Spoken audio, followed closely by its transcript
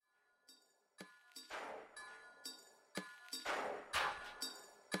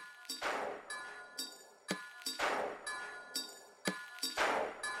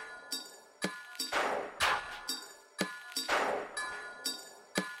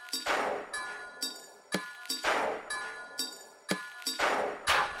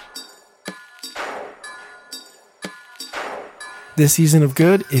This season of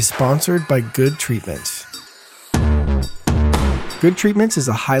Good is sponsored by Good Treatments. Good Treatments is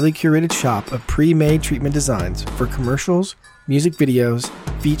a highly curated shop of pre-made treatment designs for commercials, music videos,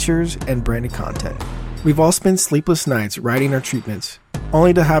 features, and branded content. We've all spent sleepless nights writing our treatments,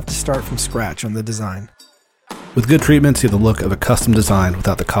 only to have to start from scratch on the design. With Good Treatments, you have the look of a custom design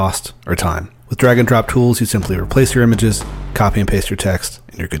without the cost or time. With drag and drop tools, you simply replace your images, copy and paste your text,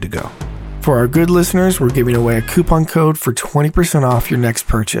 and you're good to go. For our Good listeners, we're giving away a coupon code for 20% off your next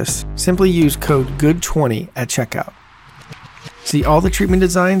purchase. Simply use code GOOD20 at checkout. See all the treatment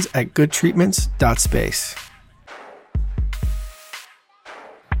designs at goodtreatments.space.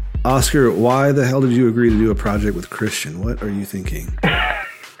 Oscar, why the hell did you agree to do a project with Christian? What are you thinking?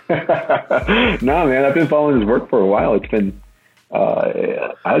 No, man, I've been following his work for a while. It's been,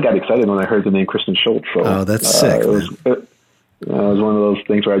 I got excited when I heard the name Christian Schultz. So, that's sick. It was one of those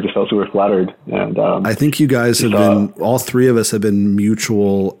things where I just felt super flattered. And I think you guys have been, all three of us have been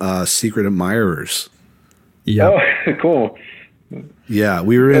mutual secret admirers. Yeah. Oh, cool. Yeah,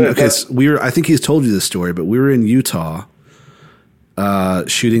 we were in, I think he's told you this story, but we were in Utah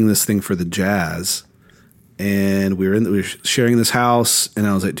shooting this thing for the Jazz. And we were sharing this house, and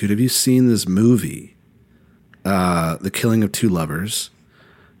I was like, dude, have you seen this movie, The Killing of Two Lovers?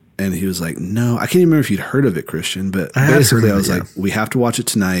 And he was like, no, I can't even remember if you'd heard of it, Christian, but basically I was like, we have to watch it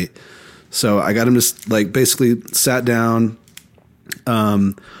tonight. So I got him to basically sat down.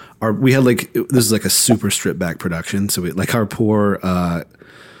 We had this is like a super stripped back production. So we our poor, what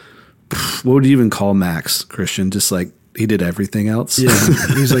would you even call Max, Christian? Just like, he did everything else. Yeah,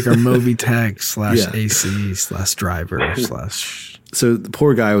 he's like our Moby Tech /AC /driver / So the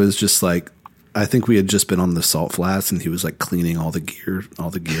poor guy was just like, I think we had just been on the salt flats, and he was like cleaning all the gear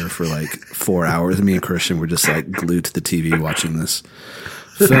for like 4 hours. And me and Christian were just like glued to the TV watching this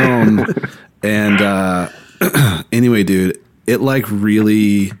film. And anyway, dude, it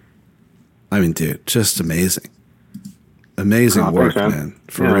really, just amazing. Amazing work, thanks, man.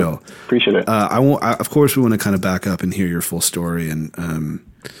 For real. Appreciate it. Of course, we want to kind of back up and hear your full story and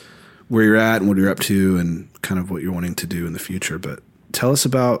where you're at and what you're up to and kind of what you're wanting to do in the future. But tell us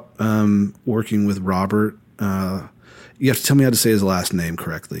about working with Robert. You have to tell me how to say his last name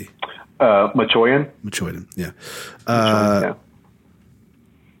correctly. Machoyan. Machoyan, yeah. Yeah.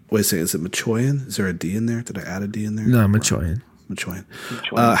 Wait a second, is it Machoyan? Is there a D in there? Did I add a D in there? No, Machoyan. Machoyan.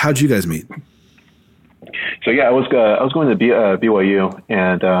 How'd you guys meet? So yeah, I was going to BYU,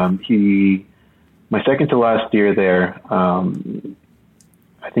 and my second to last year there,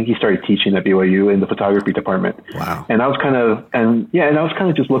 I think he started teaching at BYU in the photography department. Wow! And I was kind of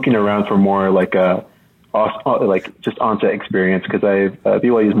just looking around for more just on-set experience because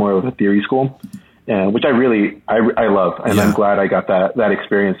BYU is more of a theory school, which I love, and I'm glad I got that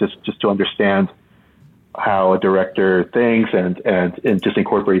experience just to understand how a director thinks and just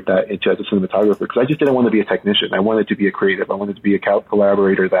incorporate that into as a cinematographer, because I just didn't want to be a technician. I wanted to be a creative. I wanted to be a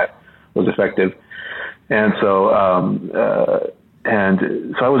collaborator that was effective. And so I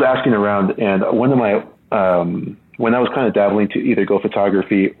was asking around, and one of my when I was kind of dabbling to either go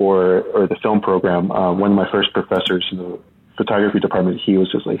photography or the film program, one of my first professors in the photography department, he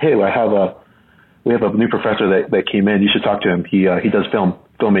was just like, hey, we have a new professor that came in. You should talk to him. He does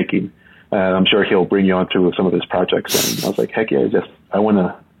filmmaking. And I'm sure he'll bring you on to some of his projects. And I was like, heck yeah, let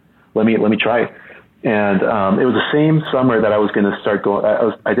me try. And it was the same summer that I was going to start going.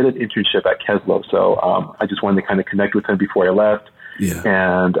 I did an internship at Keslow, so I just wanted to kind of connect with him before I left. Yeah.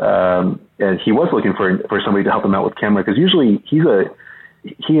 And he was looking for somebody to help him out with camera, because usually he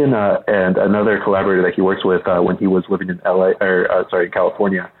and another collaborator that he works with when he was living in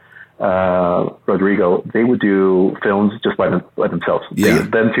California. Rodrigo, they would do films just by themselves. Yeah.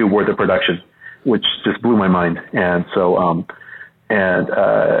 Them two were the production, which just blew my mind. And so,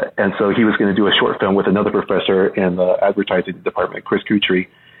 so he was going to do a short film with another professor in the advertising department, Chris Kutry,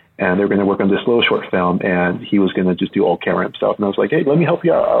 and they were going to work on this little short film, and he was going to just do all camera himself. And I was like, hey, let me help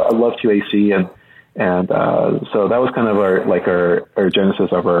you out. I love 2AC. And so that was kind of our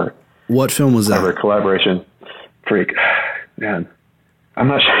genesis of our. What film was that? Of our collaboration. Freak, man. I'm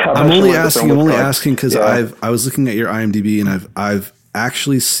not sure. I'm only asking because I was looking at your IMDb, and I've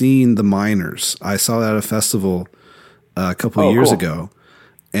actually seen The Miners. I saw that at a festival a couple of years ago,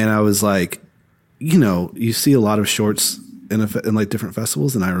 and I was like, you see a lot of shorts in like different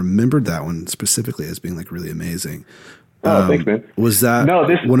festivals, and I remembered that one specifically as being like really amazing. Thanks, man. Was that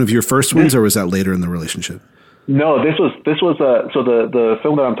one of your first ones, or was that later in the relationship? No, this was so the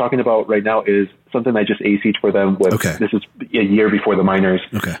film that I'm talking about right now is something I just AC'd for them with. Okay. This is a year before The Miners.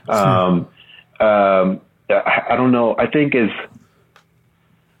 Okay. I don't know. I think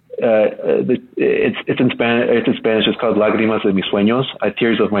it's in Spanish. It's in Spanish. It's called Lágrimas de mis sueños,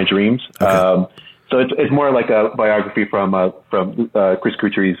 Tears of My Dreams. Okay. So it's more like a biography from Chris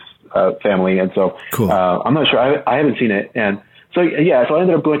Couturi's family, and so cool. I'm not sure. I haven't seen it, and so yeah. So I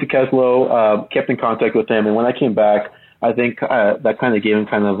ended up going to Keslow, kept in contact with him, and when I came back, I think that kind of gave him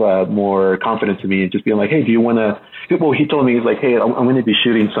kind of more confidence in me, and just being like, hey, do you want to? Well, he told me, he's like, hey, I'm going to be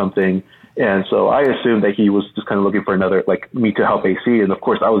shooting something. And so I assumed that he was just kind of looking for another, like, me to help AC. And of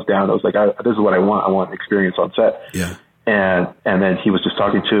course I was down. I was like, this is what I want. I want experience on set. Yeah. And then he was just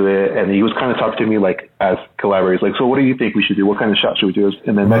talking to it, and he was kind of talking to me like as collaborators, like, so what do you think we should do? What kind of shot should we do?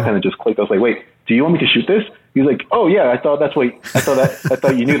 And then that kind of just clicked. I was like, wait, do you want me to shoot this? He's like, oh yeah, I thought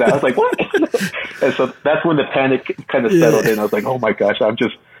you knew that. I was like, what? And so that's when the panic kind of settled in. I was like, oh my gosh,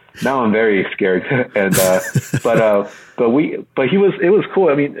 now I'm very scared. And, but it was cool.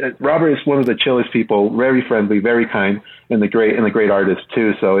 I mean, Robert is one of the chillest people, very friendly, very kind, and a great artist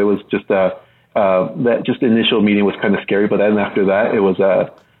too. So it was just, that just initial meeting was kind of scary, but then after that, it was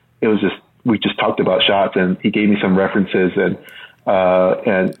just, we just talked about shots, and he gave me some references, and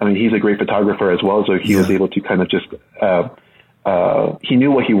I mean, he's a great photographer as well. So he was able to kind of just, he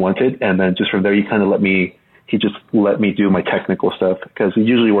knew what he wanted. And then just from there, he just let me do my technical stuff, because he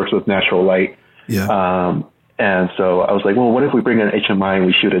usually works with natural light. Yeah. And so I was like, well, what if we bring an HMI and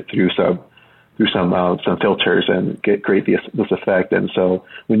we shoot it through some filters and create this effect? And so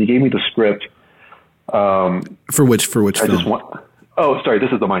when he gave me the script, for which film? This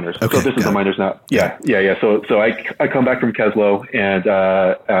is The Miners. Okay, so this is The Miners now. Yeah. So I come back from Keslow,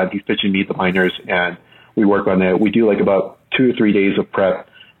 and he's pitching me The Miners, and we work on it. We do like about 2 or 3 days of prep,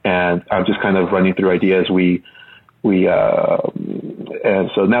 and I'm just kind of running through ideas. And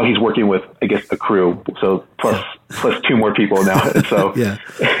so now he's working with, I guess, a crew. So plus 2 more people now. And so, yeah.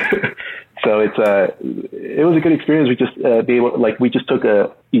 So it was a good experience. We just, we just took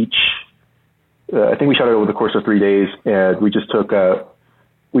each, I think we shot it over the course of 3 days, and we took our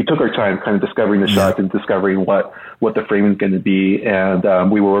time kind of discovering the shots and discovering what the framing is going to be. And,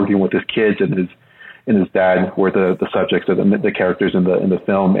 we were working with his kids, and his dad were the subjects of the characters in the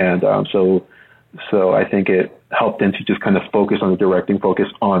film. And, so I think it helped him to just kind of focus on the directing, focus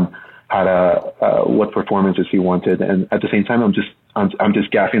on how to, what performances he wanted. And at the same time, I'm just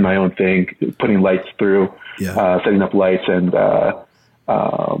gaffing my own thing, putting lights through, setting up lights, and,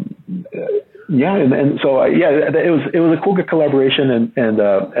 and so it was a cool collaboration, and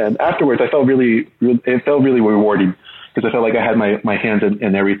afterwards it felt really rewarding, because I felt like I had my hands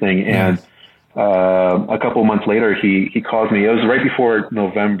in everything. And a couple months later, he called me. It was right before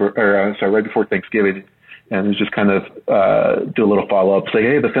right before Thanksgiving, and it was just kind of do a little follow up, say,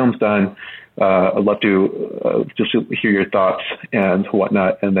 hey, the film's done. I'd love to just hear your thoughts and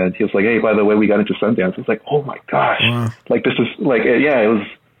whatnot. And then he was like, hey, by the way, we got into Sundance. It's like, oh my gosh, like this is like,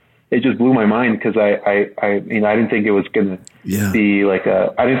 it just blew my mind, because I didn't think it was going to be like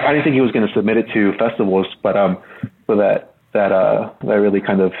I didn't think he was going to submit it to festivals, but that really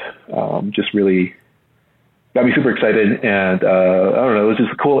kind of just really got me super excited. And I don't know, it was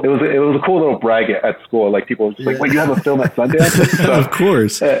just cool. It was a cool little brag at school. Like, people were just like, wait, you have a film at Sundance? So, of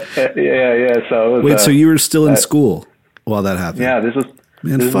course. So it was, so you were still in school while that happened? Yeah, this was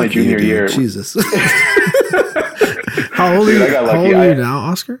my junior year. Jesus. How old are you now,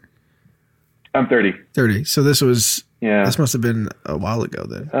 Oscar? I'm 30. 30. So this must have been a while ago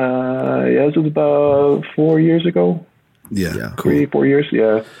then. This was about 4 years ago. Yeah, cool. 3-4 years.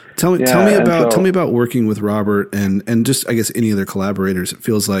 Yeah. Tell me about working with Robert and just, I guess, any other collaborators. It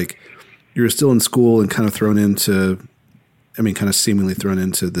feels like you were still in school and kind of seemingly thrown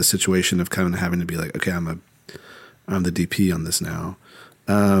into the situation of kind of having to be like, okay, I'm the DP on this now.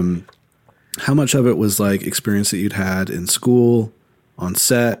 How much of it was like experience that you'd had in school, on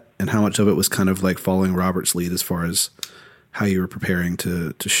set, and how much of it was kind of like following Robert's lead as far as how you were preparing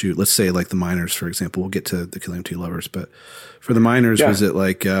to shoot? Let's say like The Miners, for example. We'll get to The Killing of Two Lovers, but for The Miners, was it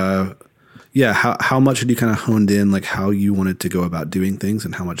like, how much had you kind of honed in, like how you wanted to go about doing things,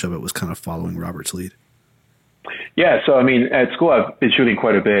 and how much of it was kind of following Robert's lead? Yeah, so I mean, at school I've been shooting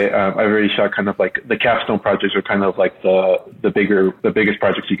quite a bit. I've already shot kind of like the capstone projects are kind of like the biggest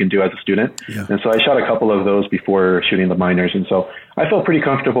projects you can do as a student. Yeah. And so I shot a couple of those before shooting The Miners, and so I felt pretty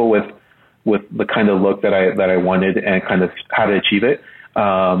comfortable with the kind of look that I wanted and kind of how to achieve it.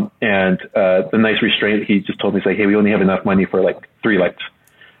 The nice restraint, he just told me, like, hey, we only have enough money for like 3 lights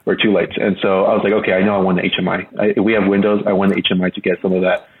or 2 lights. And so I was like, okay, I know I want the HMI. We have windows. I want the HMI to get some of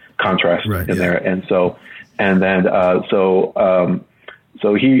that contrast in there. And so,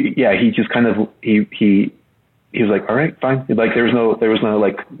 so he just kind of, he he was like, all right, fine. Like there was no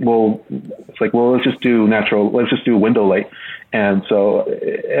like, well, it's like, well, let's just do window light. And so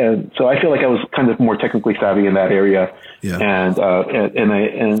I feel like I was kind of more technically savvy in that area. Yeah. And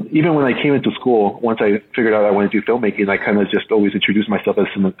even when I came into school, once I figured out I wanted to do filmmaking, I kind of just always introduced myself as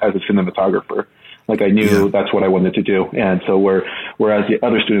a cinematographer. Like I knew that's what I wanted to do. And so whereas the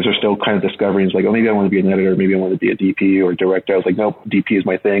other students are still kind of discovering, it's like, oh, maybe I want to be an editor, maybe I want to be a DP or a director. I was like, nope, DP is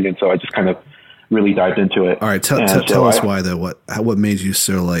my thing. And so I just kind of really dived into it. All right. Tell us why though. What made you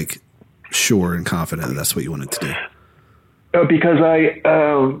so like sure and confident that that's what you wanted to do? Because I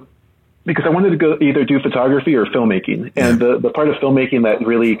wanted to go either do photography or filmmaking. And the part of filmmaking that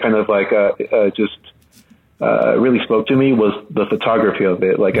really kind of like, really spoke to me was the photography of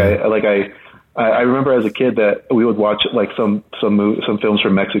it. Like I remember as a kid that we would watch like some films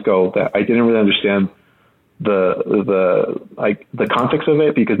from Mexico that I didn't really understand the context of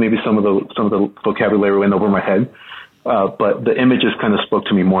it, because maybe some of the vocabulary went over my head. But the images kind of spoke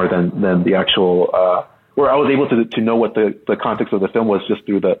to me more than the actual, where I was able to know what the context of the film was just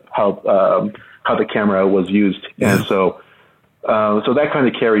through how the camera was used. Yeah. And so that kind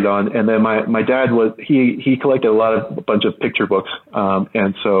of carried on. And then my dad he collected a bunch of picture books.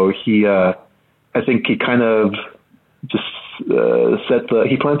 And so I think he kind of just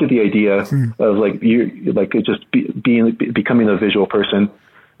he planted the idea of becoming a visual person.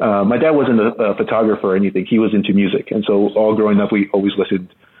 My dad wasn't a photographer or anything. He was into music. And so all growing up, we always listened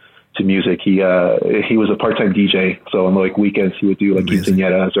to music. He was a part-time DJ. So on like weekends, he would do like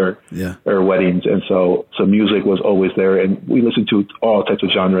quinceañeras or weddings. And so music was always there, and we listened to all types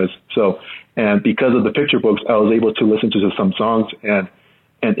of genres. So, and because of the picture books, I was able to listen to some songs, and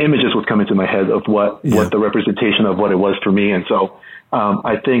images would come into my head of what the representation of what it was for me. And so,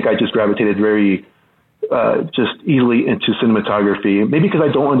 I think I just gravitated very, just easily into cinematography, maybe because I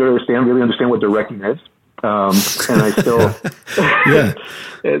don't really understand what directing is. And I still,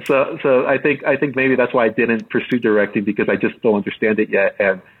 so I think maybe that's why I didn't pursue directing, because I just don't understand it yet.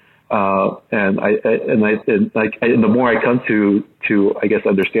 And the more I come to I guess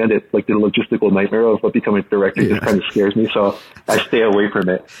understand it, like the logistical nightmare of what becoming a director just kind of scares me. So I stay away from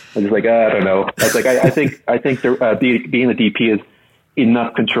it. I'm just like, I don't know. It's like I think being a DP is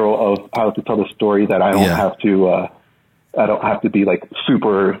enough control of how to tell the story that I don't have to be like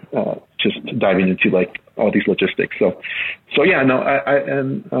super just diving into like all these logistics. So yeah,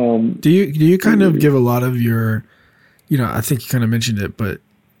 no. Do you kind of give a lot of your, I think you kind of mentioned it, but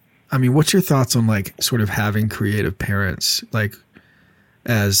I mean, what's your thoughts on like sort of having creative parents, like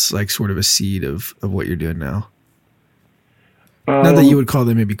as like sort of a seed of what you're doing now? Not that you would call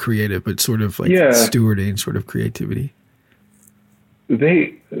them maybe creative, but sort of like stewarding sort of creativity.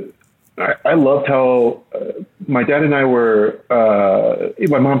 I loved how my dad and I were,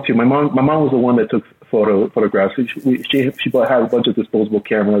 my mom too. My mom was the one that took photographs. She had a bunch of disposable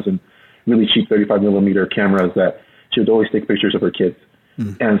cameras and really cheap 35 millimeter cameras that she would always take pictures of her kids.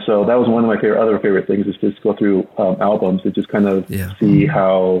 And so that was one of my other favorite things, is just go through albums and just kind of see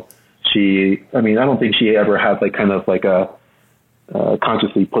how I don't think she ever had like kind of like a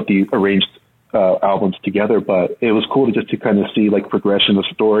consciously put the arranged albums together, but it was cool to kind of see like progression of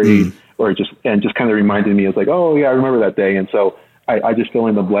story, or just kind of reminded me of like, oh yeah, I remember that day. And so I just fill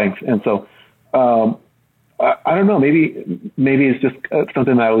in the blanks. And so I don't know, maybe it's just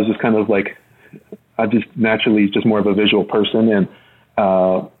something that I was just kind of like, I'm just naturally just more of a visual person, and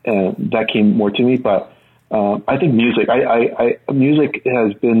that came more to me. But I think music music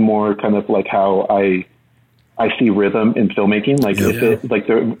has been more kind of like how I see rhythm in filmmaking. Like like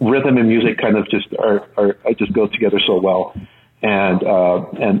the rhythm and music kind of just just go together so well. And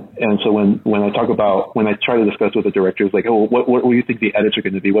so when I try to discuss with the directors, like, oh, what do you think the edits are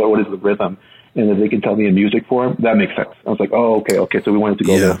going to be? What is the rhythm? And if they can tell me in music form, that makes sense. I was like, oh, okay. So we wanted to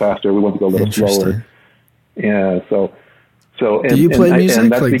go a little faster. We wanted to go a little slower. Yeah. So do you play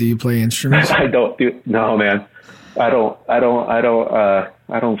music? Like, do you play instruments? I don't no, man. I don't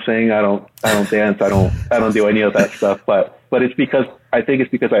sing. I don't dance. I don't do any of that stuff. But it's because I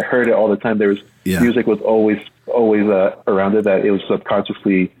heard it all the time. Music was always around it, that it was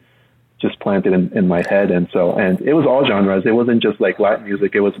subconsciously just planted in my head. And it was all genres. It wasn't just like Latin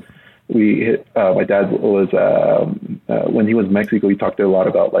music. It was, my dad was, when he was in Mexico, he talked a lot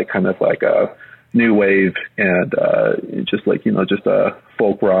about like kind of like new wave and just like, just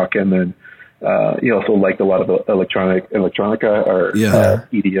folk rock. And then he also liked a lot of electronica or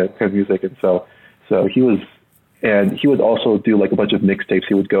EDM kind of music. And so he would also do like a bunch of mixtapes.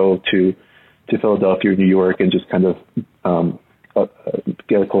 He would go to Philadelphia or New York and just kind of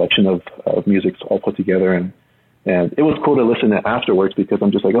get a collection of music all put together. And it was cool to listen to afterwards because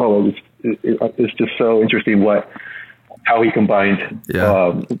I'm just like, oh, it's just so interesting how he combined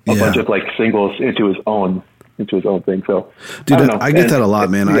a bunch of like singles into his own thing. So, dude, I get that a lot,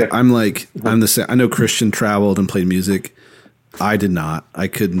 man. I'm the same. I know Christian traveled and played music. I did not. I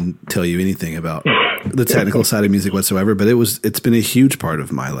couldn't tell you anything about the technical side of music whatsoever. But it's been a huge part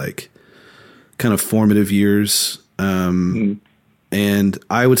of my like kind of formative years. And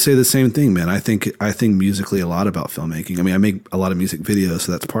I would say the same thing, man. I think musically a lot about filmmaking. I mean, I make a lot of music videos,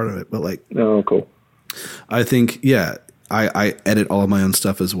 so that's part of it. But like, oh, cool. I think, I edit all of my own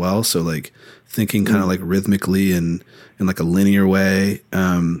stuff as well. So like thinking kind of like rhythmically and in like a linear way.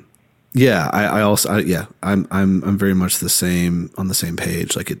 I'm very much the same on the same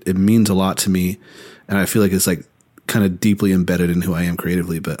page. Like it means a lot to me, and I feel like it's like kind of deeply embedded in who I am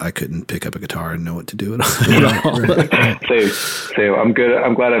creatively, but I couldn't pick up a guitar and know what to do at all. Same. I'm good.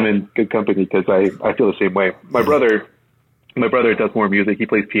 I'm glad I'm in good company because I feel the same way. My brother does more music. He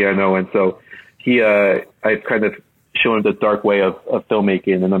plays piano. And so I've kind of shown him the dark way of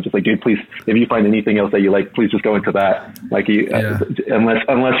filmmaking. And I'm just like, dude, please, if you find anything else that you like, please just go into that. Like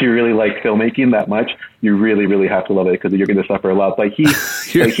unless you really like filmmaking that much, you really, really have to love it because you're going to suffer a lot. Like he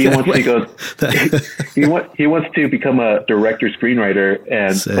wants to become a director screenwriter,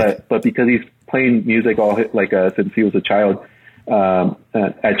 and but because he's playing music since he was a child,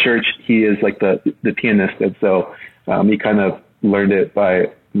 at church he is like the pianist, and so he kind of learned it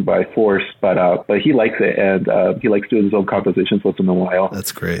by force, but he likes it, and he likes doing his own compositions once in a while.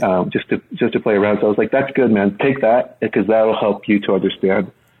 That's great. Just to play around. So I was like, that's good, man. Take that because that'll help you to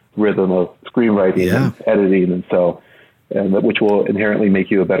understand rhythm of screenwriting and editing, and which will inherently make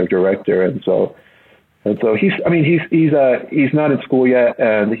you a better director. And so he's not in school yet,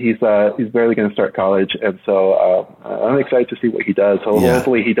 and he's barely going to start college, and so I'm excited to see what he does. So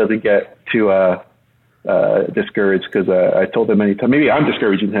hopefully he doesn't get too discouraged, because I told him many times, maybe I'm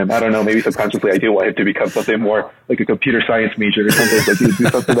discouraging him, I don't know, maybe subconsciously I do want him to become something more like a computer science major or something. Like, do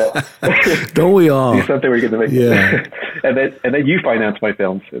something that don't we all do something where you're going to make and then you finance my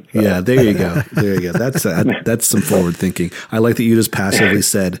films. Yeah, there you go. That's some forward thinking. I like that you just passively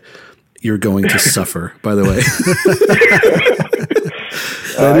said you're going to suffer, by the way.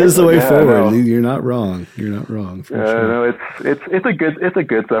 That is the way forward. No. You're not wrong. For sure. No, it's a good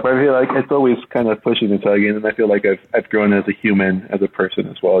stuff. I feel like it's always kind of pushing and tugging, and I feel like I've grown as a human, as a person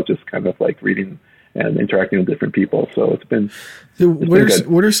as well, just kind of like reading and interacting with different people. So it's been.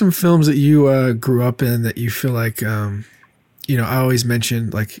 What are some films that you grew up in that you feel like, I always mention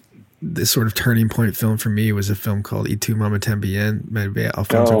like this sort of turning point film for me was a film called Y Tu Mamá También, made by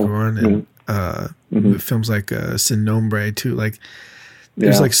Alfonso Cuarón, and films like Sin Nombre too. Like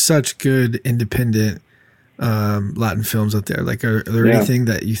there's like such good independent Latin films out there. Like, are there anything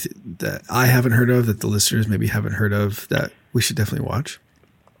that that I haven't heard of, that the listeners maybe haven't heard of, that we should definitely watch?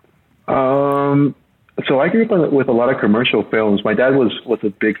 So I grew up with a lot of commercial films. My dad was a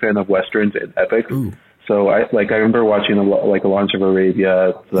big fan of westerns and epics. Ooh. So I remember watching a Lawrence of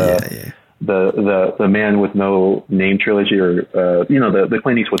Arabia, the Man with No Name trilogy, or the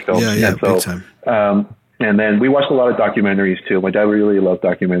Clint Eastwood films. Yeah, big time. And then we watched a lot of documentaries too. My dad really loved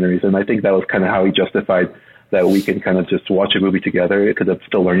documentaries, and I think that was kind of how he justified that we can kind of just watch a movie together because I'm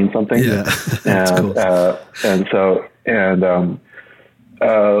still learning something. Yeah, that's cool.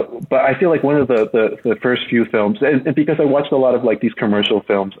 But I feel like one of the first few films, and because I watched a lot of like these commercial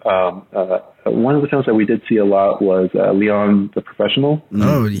films, one of the films that we did see a lot was Leon the Professional.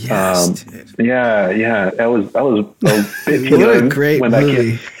 Oh yes, yeah. That was a bit what a great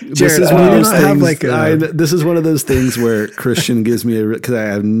movie. This is one of those things where Christian gives me because I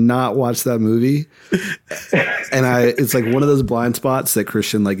have not watched that movie, and it's like one of those blind spots that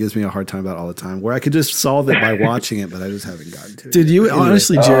Christian like gives me a hard time about all the time, where I could just solve it by watching it, but I just haven't gotten to it. Did you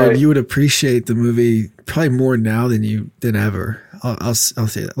honestly, Jared? You would appreciate the movie probably more now than ever. I'll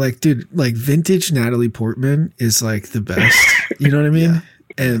say that. Like, dude, like vintage Natalie Portman is like the best. You know what I mean?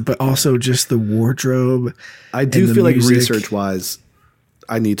 Yeah. But also just the wardrobe. I do feel music. Like research wise,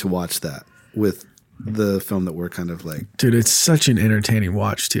 I need to watch that with the film that we're kind of like. Dude, it's such an entertaining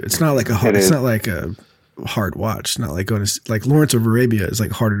watch too. It's not like a hard. It's not like a hard watch. It's not like going to like Lawrence of Arabia is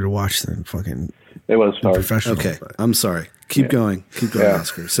like harder to watch than fucking. It was hard. Professional. Okay, I'm sorry. Keep going,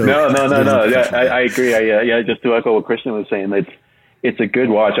 Oscar. So no. Yeah, I agree. Just to echo what Christian was saying, it's a good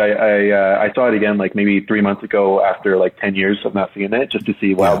watch. I saw it again like maybe 3 months ago after like 10 years of not seeing it, just to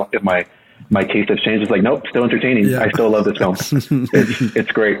see if my taste has changed. It's like, nope, still entertaining. Yeah. I still love this film.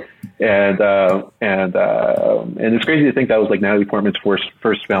 It's great, and it's crazy to think that was like Natalie Portman's first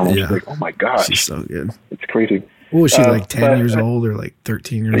film. Yeah. She's like, oh my gosh, she's so good. It's crazy. What was she like 10 years old or like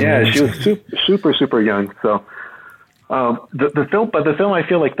 13 years old? Yeah, she was super young. So, The film, I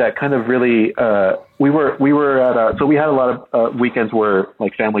feel like that kind of really, we were at, so we had a lot of weekends where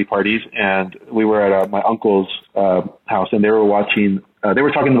like family parties, and we were at my uncle's house, and they were watching, they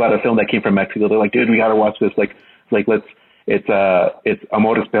were talking about a film that came from Mexico. They're like, dude, we got to watch this. It's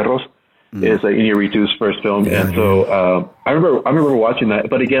Amores Perros. It's Iñárritu's first film. Yeah, and so, I remember watching that,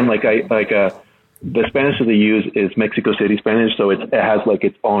 but again, the Spanish that they use is Mexico City Spanish. So it has like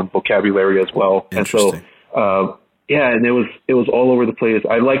its own vocabulary as well. And so, yeah, and it was all over the place.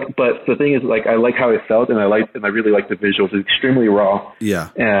 But the thing is, like, I like how it felt, and I really like the visuals. It's extremely raw. Yeah.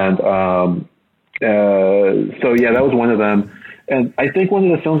 And so yeah, that was one of them. And I think one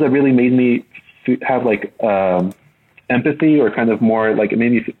of the films that really made me have like empathy, or kind of more like, it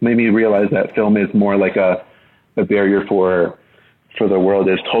made me realize that film is more like a barrier for the world,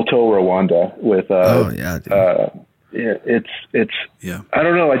 is Hotel Rwanda with it's I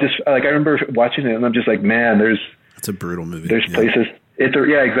don't know. I remember watching it, and I'm just like, man, it's a brutal movie. There's places.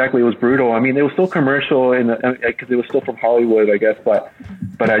 Exactly. It was brutal. I mean, it was still commercial, because it was still from Hollywood, I guess. But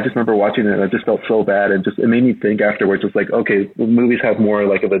I just remember watching it, and I just felt so bad, and it made me think afterwards. It's like, okay, movies have more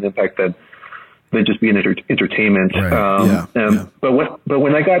like of an impact than just being entertainment. Right. But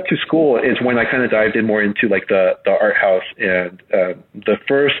when I got to school is when I kind of dived in more into like the art house, and the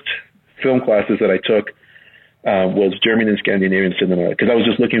first film classes that I took was German and Scandinavian cinema, because I was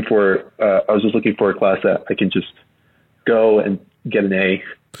just looking for a class that I can just go and get an A,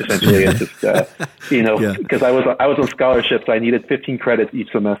 essentially, and just because I was on scholarship, so I needed 15 credits each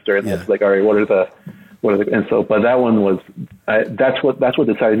semester, and it's like, all right, what are the and so, but that one was that's what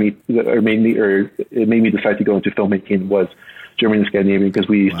decided me, or it made me decide to go into filmmaking, was German and Scandinavian, because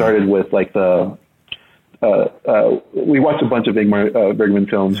we started with like we watched a bunch of Bergman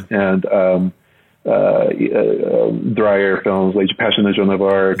films, and Dreyer films like Passion of Joan of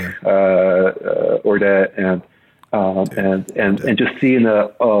Arc, Ordet, and just seeing a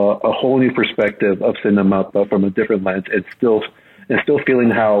whole new perspective of cinema, but from a different lens, and still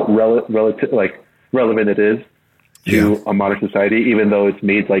feeling how relevant it is to a modern society, even though it's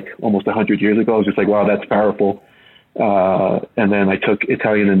made like almost 100 years ago. I was just like, wow, that's powerful. And then I took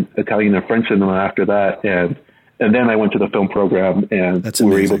Italian and French cinema after that, and then I went to the film program, and we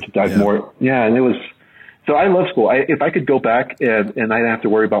were able to dive more. Yeah, and it was. So I love school. If I could go back and I didn't have to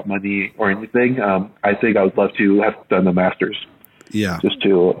worry about money or anything, I think I would love to have done the master's. Yeah. Just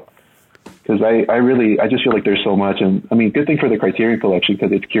to, because I just feel like there's so much, and I mean, good thing for the Criterion Collection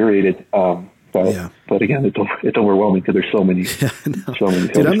because it's curated. But again, it's overwhelming because there's so many. So many.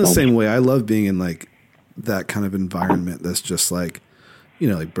 Dude, I'm the same way. I love being in like that kind of environment that's just like,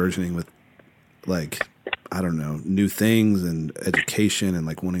 like burgeoning with like, I don't know, new things and education, and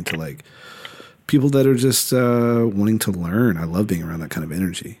like wanting to like people that are just wanting to learn. I love being around that kind of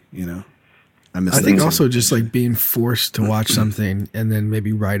energy, I think also just like being forced to watch something and then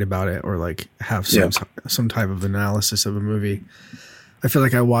maybe write about it, or like have some type of analysis of a movie. I feel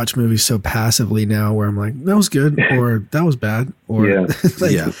like I watch movies so passively now, where I'm like, that was good, or that was bad, or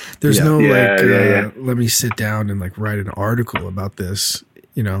there's no let me sit down and like write an article about this.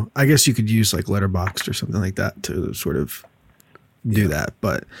 I guess you could use like Letterboxd or something like that to sort of do that,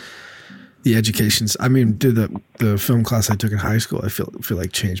 but the education's, I mean, dude, the film class I took in high school, I feel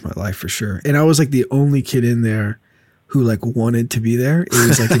like changed my life for sure. And I was like the only kid in there who like wanted to be there. It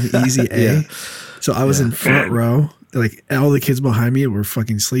was like an easy A. So I was in front row. Like all the kids behind me were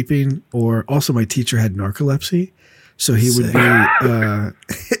fucking sleeping, or also my teacher had narcolepsy. So he would be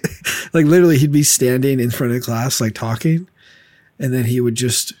like literally he'd be standing in front of the class, like talking, and then he would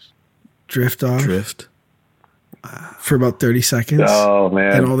just drift off for about 30 seconds. Oh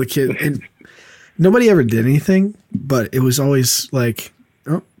man. And all the kids, and nobody ever did anything, but it was always like,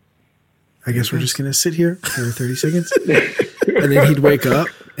 oh, I guess we're just going to sit here for 30 seconds. And then he'd wake up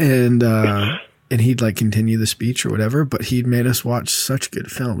and he'd like continue the speech or whatever, but he'd made us watch such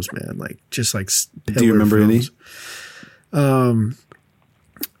good films, man. Like just like, do you remember films. Any?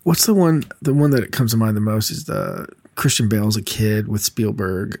 What's the one that comes to mind the most is the Christian Bale's a kid with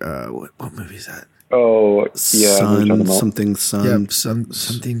Spielberg. What movie is that? Oh yeah. Something Son. Yep.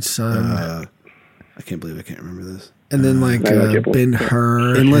 Something Son. I can't believe I can't remember this. And then like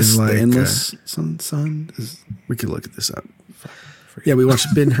Ben-Hur. Endless Son. We could look at this up. Yeah, we watched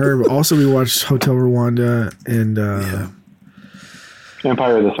Ben-Hur, but also we watched Hotel Rwanda and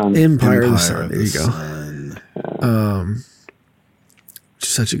Empire of the Sun. Empire of the Sun. There you go.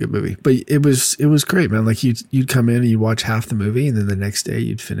 Such a good movie, but it was great, man. Like you'd come in and you'd watch half the movie, and then the next day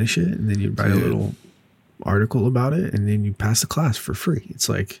you'd finish it, and then you'd write a little article about it, and then you pass the class for free. It's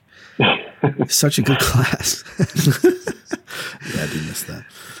like such a good class. Yeah, I do miss that.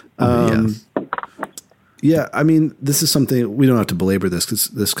 Yeah, I mean, this is something we don't have to belabor this because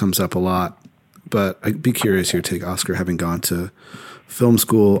this comes up a lot. But I'd be curious your take, Oscar, having gone to film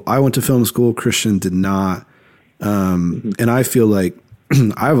school. I went to film school. Christian did not. And I feel like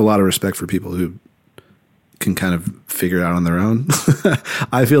I have a lot of respect for people who can kind of figure it out on their own.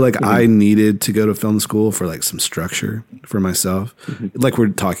 I feel like I needed to go to film school for like some structure for myself. Like we're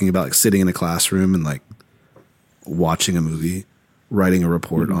talking about like sitting in a classroom and like watching a movie, writing a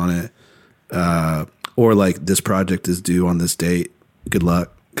report on it. Or like this project is due on this date. Good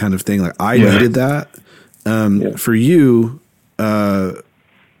luck kind of thing. Like I needed that. For you,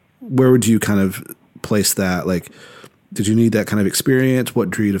 where would you kind of place that? Like, did you need that kind of experience? What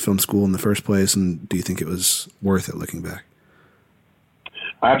drew you to film school in the first place? And do you think it was worth it looking back?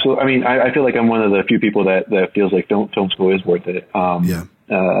 Absolutely. I mean, I feel like I'm one of the few people that feels like film school is worth it. Cause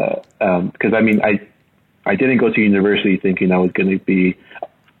I mean, I didn't go to university thinking I was going to be,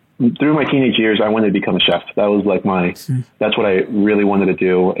 through my teenage years, I wanted to become a chef. That was like that's what I really wanted to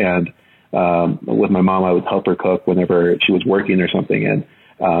do. And, with my mom, I would help her cook whenever she was working or something. And,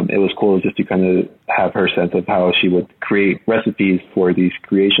 it was cool just to kind of have her sense of how she would create recipes for these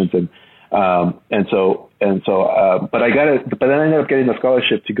creations. And but then I ended up getting a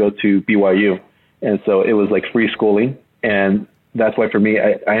scholarship to go to BYU. And so it was like free schooling. And that's why for me,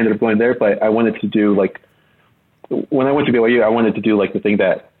 I ended up going there, but I wanted to do like, when I went to BYU, I wanted to do like the thing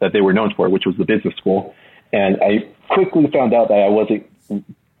that they were known for, which was the business school. And I quickly found out that I wasn't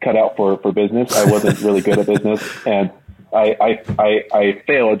cut out for business. I wasn't really good at business. And I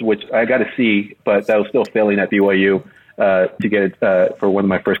failed, which I got a C, but I was still failing at BYU, to get it, for one of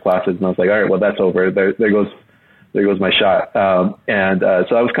my first classes. And I was like, all right, well, that's over. There goes my shot. So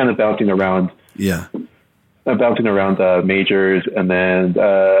I was kind of bouncing around. Yeah. Bouncing around majors, and then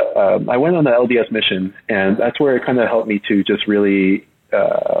I went on the LDS mission, and that's where it kind of helped me to just really.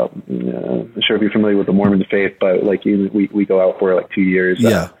 I'm sure if you're familiar with the Mormon faith, but like we go out for like 2 years.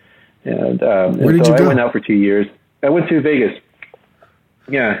 Yeah. Where did you go? I went out for 2 years. I went to Vegas.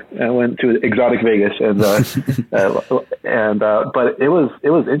 Yeah, I went to exotic Vegas, and but it was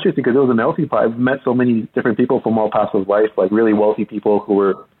interesting because it was a melting pot. I've met so many different people from all paths of life, like really wealthy people who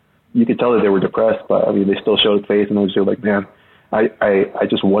were. You could tell that they were depressed, but I mean, they still showed face, and I was just like, man, I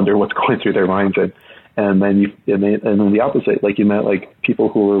just wonder what's going through their minds. And then the opposite, like you met like people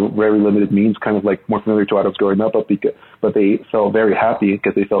who were very limited means, kind of like more familiar to what I was growing up, but they felt very happy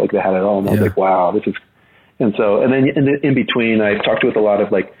because they felt like they had it all. And I was like, wow, this is, and then in between, I talked with a lot of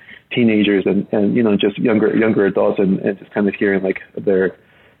like teenagers and just younger adults and just kind of hearing like their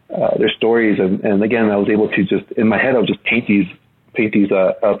stories. And again, I was able to just, in my head, I would just paint the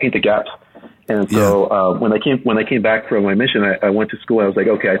gaps. And so, when I came back from my mission, I went to school. I was like,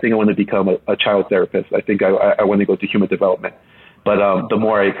 okay, I think I want to become a child therapist. I think I want to go to human development. But, the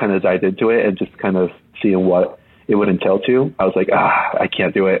more I kind of dived into it and just kind of seeing what it would entail to, I was like, I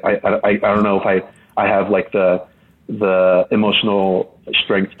can't do it. I don't know if I have like the emotional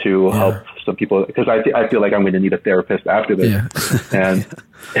strength to help some people, because I feel like I'm going to need a therapist after this. Yeah. And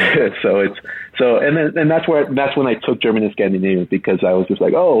and that's when I took German and Scandinavian, because I was just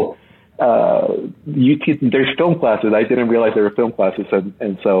like, there's film classes. I didn't realize there were film classes. And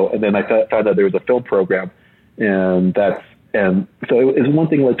then I found out there was a film program, and so it was one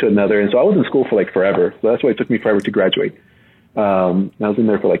thing led to another. And so I was in school for like forever. So that's why it took me forever to graduate. I was in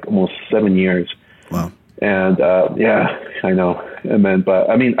there for like almost 7 years. Wow. And, I know. And then,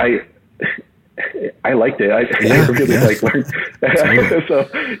 but I mean, I liked it. I really like learned. So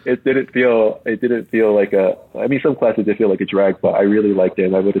it didn't feel like some classes did feel like a drag, but I really liked it,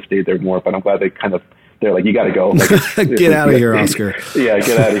 and I would have stayed there more, but I'm glad they're like, you got to go. Like, get out of here, Oscar. Yeah.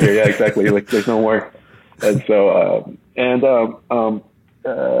 Get out of here. Yeah, exactly. Like there's no more. And so, so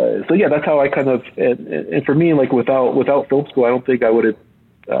yeah, that's how I kind of, and for me, like without film school, I don't think I would have,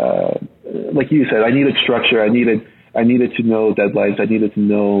 like you said, I needed structure. I needed to know deadlines. I needed to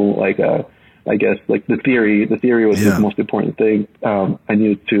know I guess like the theory was the most important thing. I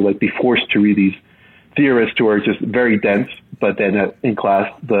needed to like be forced to read these theorists who are just very dense, but then in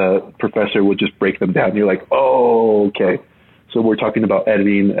class, the professor would just break them down. You're like, oh, okay. So we're talking about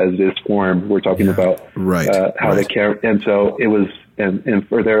editing as this form. We're talking about how the camera, and so it was, and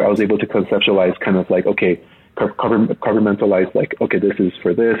further, I was able to conceptualize kind of like, okay, compartmentalize, like, okay, this is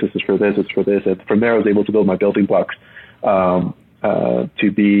for this is for this, it's for this. And from there, I was able to build my building blocks to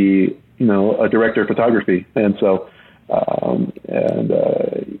be, a director of photography. And so,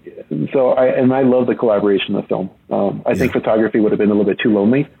 I love the collaboration of film. I think photography would have been a little bit too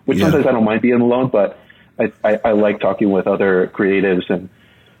lonely, which sometimes I don't mind being alone, but I like talking with other creatives and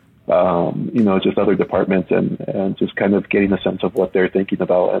just other departments and just kind of getting a sense of what they're thinking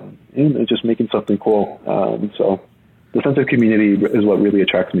about and just making something cool. So the sense of community is what really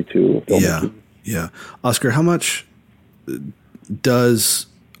attracts me to filmmaking. Yeah. Oscar, how much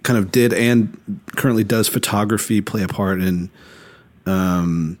did and currently does photography play a part in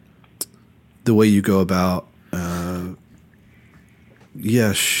the way you go about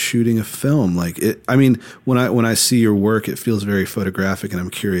shooting a film? When I see your work, it feels very photographic, and I'm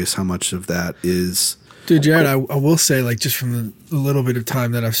curious how much of that is. Dude, Jared, I will say, just from the little bit of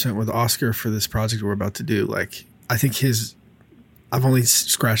time that I've spent with Oscar for this project we're about to do, I think I've only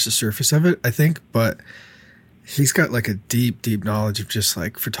scratched the surface of it, I think, but he's got a deep, deep knowledge of just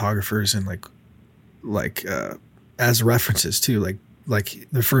photographers and as references too. Like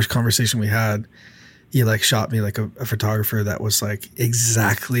the first conversation we had, he shot me a photographer that was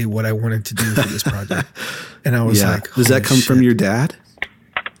exactly what I wanted to do for this project. And I was does that come from your dad?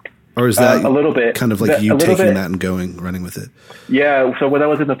 Or is that a little bit kind of you taking that and running with it? Yeah. So when I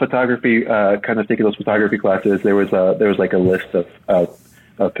was in the photography, kind of taking those photography classes, there was a list of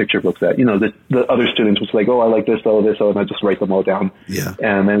picture books that, the other students was oh, I like this, and I just write them all down. Yeah.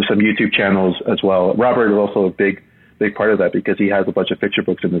 And then some YouTube channels as well. Robert is also a big part of that because he has a bunch of picture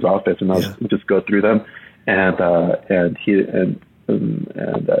books in his office, and I'll just go through them, and he'll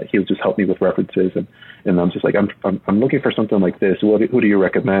just help me with references, and I'm just I'm looking for something like this. Who do you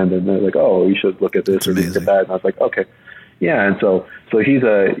recommend? And they're oh, you should look at this or look at that. And I was okay, yeah. And so he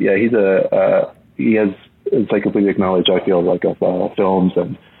has encyclopedic knowledge, I feel of films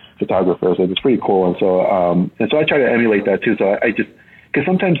and photographers, and it's pretty cool. And so I try to emulate that too. So I just, because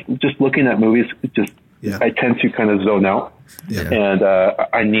sometimes just looking at movies, I tend to kind of zone out, and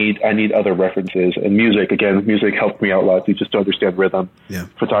I need other references. And music helped me out a lot to just to understand rhythm. Yeah.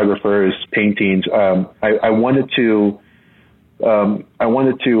 Photographers, paintings. I wanted to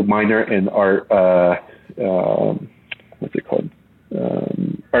minor in art. What's it called?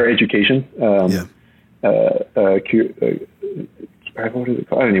 Art education. What is it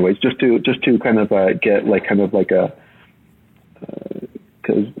called? Anyways, just to kind of get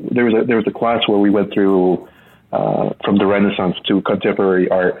because there was a class where we went through from the Renaissance to contemporary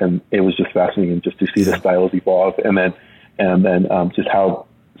art, and it was just fascinating just to see the styles evolve, and then just how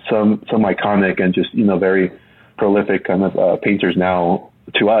some iconic and just very prolific kind of painters now,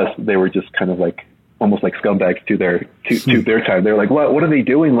 to us, they were just kind of almost like scumbags to their time. They're what are they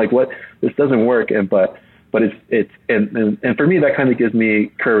doing? What, this doesn't work. But it's and for me that kind of gives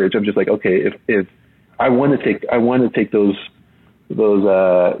me courage. I'm just okay, if I want to take those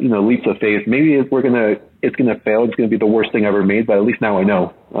leaps of faith. Maybe it's gonna fail. It's gonna be the worst thing ever made, but at least now I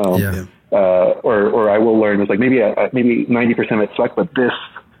know. Or I will learn. It's maybe 90% of it sucked, but this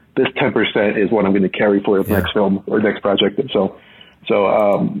 10% is what I'm going to carry for the next film or next project. And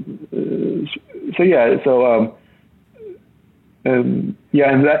and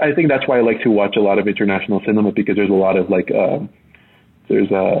I think that's why I like to watch a lot of international cinema, because there's a lot of there's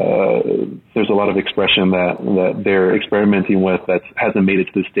a lot of expression that they're experimenting with that hasn't made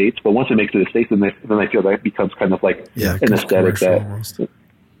it to the States. But once it makes it to the States, then I feel that becomes kind of an aesthetic that almost.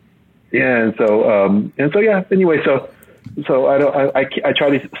 Anyway, so I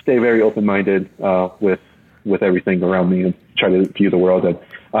try to stay very open-minded with everything around me and try to view the world. And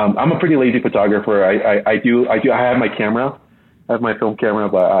I'm a pretty lazy photographer. I have my camera. I have my film camera,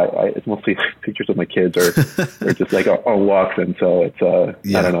 but it's mostly pictures of my kids or just on walks. And so it's, I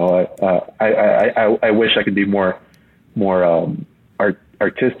don't know. I wish I could be more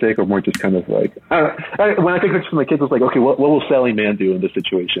artistic or more just kind of when I take pictures of my kids, it's okay, what will Sally Mann do in this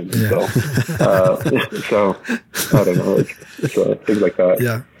situation? Yeah. So I don't know, things like that.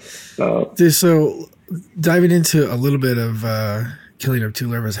 Yeah. So diving into a little bit of Killing of Two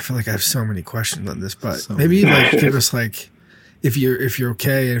Lovers, I feel I have so many questions on this, but maybe give us if you're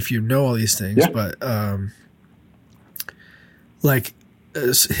okay and if you know all these things, but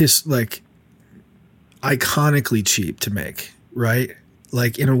his iconically cheap to make, right?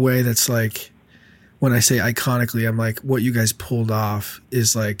 In a way that's when I say iconically, I'm what you guys pulled off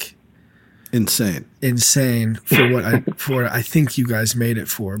is insane for what I think you guys made it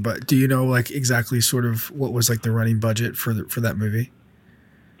for. But do you know exactly sort of what was the running budget for that movie?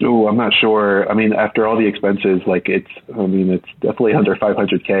 Oh, I'm not sure. I mean, after all the expenses, it's definitely under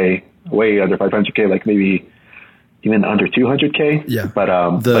 500K, way under 500K, maybe even under 200K. Yeah. But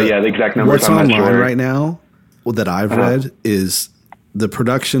the exact numbers, I'm not sure. Right now, that I've read is the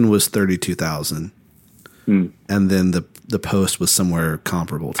production was 32,000, and then the post was somewhere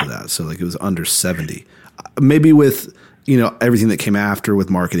comparable to that. So it was under 70. Maybe with everything that came after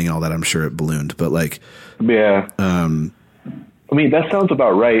with marketing and all that, I'm sure it ballooned. But I mean, that sounds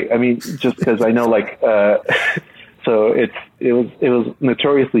about right. I mean, just because I know, like, so it was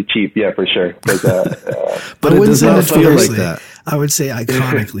notoriously cheap, yeah, for sure. But it does not feel like that. I would say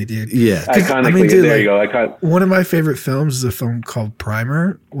iconically, dude. Yeah, iconically. I mean, dude, there you go. One of my favorite films is a film called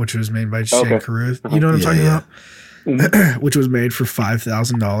Primer, which was made by Shane Carruth. You know what I'm talking about? Mm-hmm. Which was made for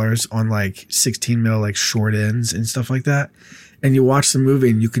 $5,000 on like 16 mil like short ends and stuff like that. And you watch the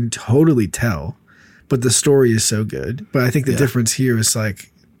movie and you can totally tell, but the story is so good. But I think the difference here is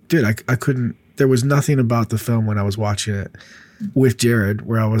like, dude, I couldn't. There was nothing about the film when I was watching it with Jared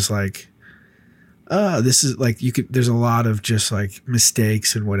where I was like, this is like there's a lot of just like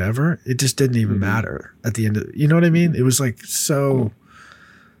mistakes and whatever. It just didn't even matter at the end of, you know what I mean? It was like so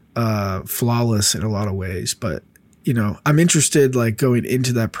flawless in a lot of ways. But, you know, I'm interested like going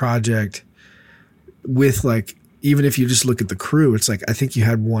into that project with like, even if you just look at the crew, it's like, I think you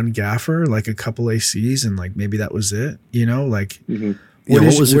had one gaffer, like a couple ACs, and like maybe that was it, you know, like. What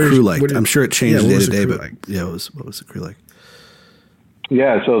was the crew like? I'm sure it changed day to day, but what was the crew like?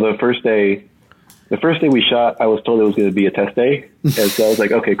 Yeah, so the first day we shot, I was told it was going to be a test day, and so I was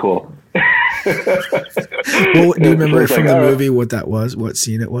like, okay, cool. Well, do you remember from the movie what that was? What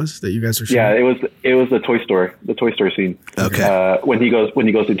scene it was that you guys were shooting? Yeah, it was the toy store scene. Okay. When he goes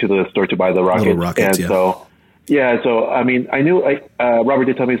into the store to buy the rockets. Little rockets, and so I mean, I knew Robert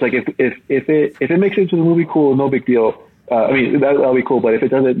did tell me, it's like if it makes it into the movie, cool, no big deal. I mean, that'll be cool, but if it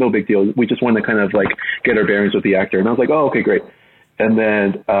doesn't, no big deal. We just want to kind of like get our bearings with the actor. And I was like, oh, okay, great. And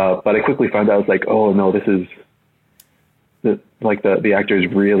then, but I quickly found out, I was like, oh no, this is the actor is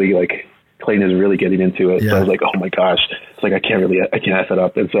really like, Clayton is really getting into it. Yeah. So I was like, oh my gosh, it's like, I can't mess it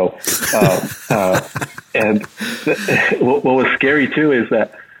up. And so, what was scary too is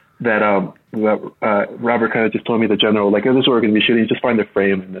that Robert kind of just told me, the general, like, oh, this is what we're going to be shooting. Just find the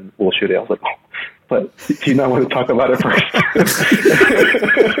frame and then we'll shoot it. I was like, oh, but do you not want to talk about it first?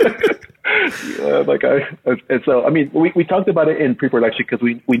 And so, I mean, we talked about it in pre-production because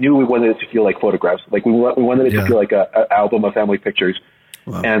we knew we wanted it to feel like photographs. Like we wanted it to feel like an album of family pictures.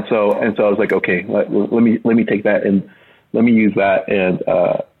 Wow. And so I was like, okay, let me take that and let me use that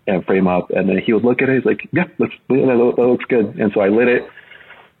and frame up. And then he would look at it. He's like, yeah, that looks good. And so I lit it.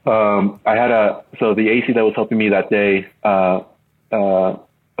 I had so the AC that was helping me that day,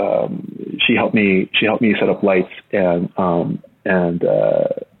 she helped me set up lights and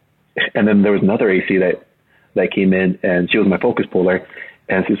then there was another AC that came in, and she was my focus puller,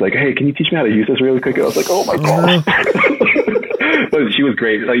 and she's like, hey, can you teach me how to use this really quick? And I was like, oh my gosh. But she was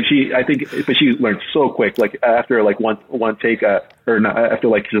great. Like but she learned so quick. Like after like one take, or not, after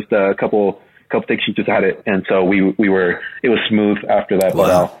like just a couple takes, she just had it. And so it was smooth after that.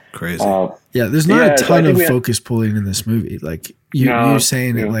 Wow. Crazy. Yeah. There's not a ton of focus pulling in this movie. Like you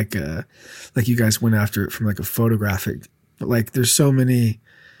saying it like you guys went after it from like a photographic, but like there's so many,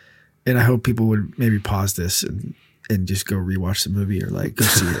 and I hope people would maybe pause this and just go rewatch the movie or like go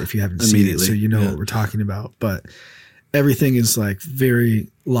see it if you haven't seen it, so you know what we're talking about. But everything is like very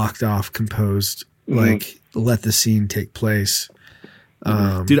locked off, composed, like let the scene take place.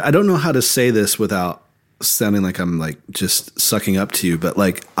 Dude, I don't know how to say this without sounding like I'm like just sucking up to you, but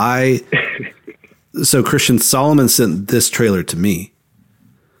like so Christian Solomon sent this trailer to me,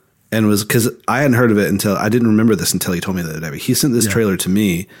 and was because I hadn't heard of it until I didn't remember this until he told me the other day. But he sent this trailer to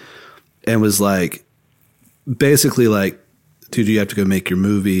me and was like, basically like, dude, you have to go make your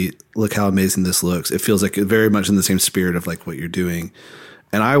movie. Look how amazing this looks. It feels like very much in the same spirit of like what you're doing.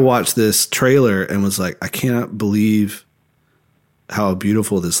 And I watched this trailer and was like, I cannot believe how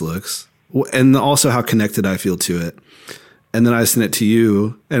beautiful this looks. And also how connected I feel to it. And then I sent it to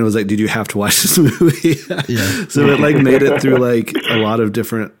you and it was like, dude, you have to watch this movie. Yeah. So it like made it through like a lot of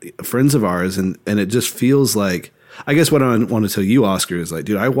different friends of ours. And it just feels like, I guess what I want to tell you, Oscar, is like,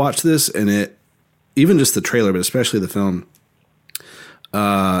 dude, I watched this and it, even just the trailer, but especially the film,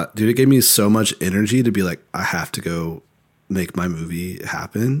 dude, it gave me so much energy to be like, I have to go make my movie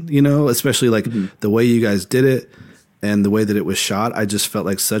happen, you know, especially like the way you guys did it and the way that it was shot. I just felt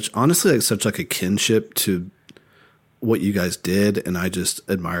like such a kinship to what you guys did. And I just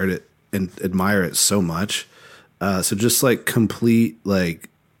admired it and admire it so much. So just like complete like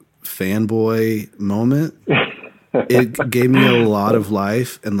fanboy moment. It gave me a lot of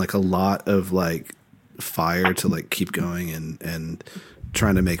life and like a lot of like fire to like keep going and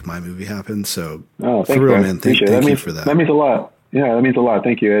trying to make my movie happen. So thanks, for real, man, thank you for that. That means a lot. Yeah, that means a lot.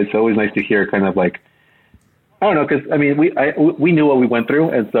 Thank you. It's always nice to hear kind of like, I don't know, because I mean, we knew what we went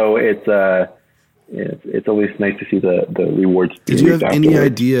through, and so it's always nice to see the rewards. Did you have any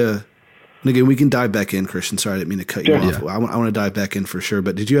idea? And again, we can dive back in, Christian. Sorry, I didn't mean to cut you off. I want to dive back in for sure.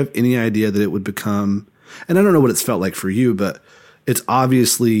 But did you have any idea that it would become? And I don't know what it's felt like for you, but it's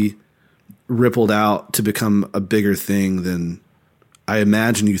obviously rippled out to become a bigger thing than I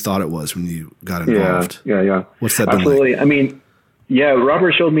imagine you thought it was when you got involved. Yeah. What's that been Absolutely. like? I mean, yeah,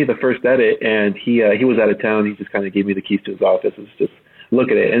 Robert showed me the first edit, and he was out of town. He just kind of gave me the keys to his office. It's just look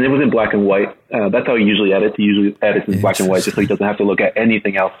at it, and it was in black and white. That's how he usually edits. He usually edits in black and white, just so he doesn't have to look at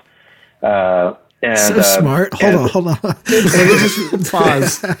anything else. And, so smart. Hold on. Just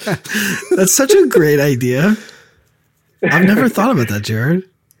pause. That's such a great idea. I've never thought about that, Jared.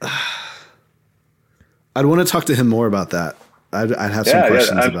 I'd want to talk to him more about that. I'd have some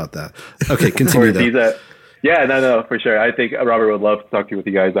questions about that. Okay, continue though. No, for sure. I think Robert would love to talk to you with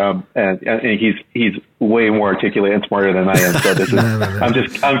you guys. And he's way more articulate and smarter than I am. So this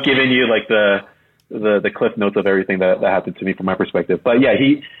is, I'm giving you like the cliff notes of everything that happened to me from my perspective. But yeah,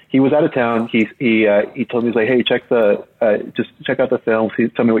 he was out of town. He told me, he's like, hey, just check out the film.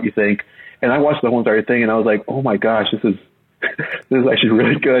 Tell me what you think. And I watched the whole entire thing, and I was like, oh my gosh, this is actually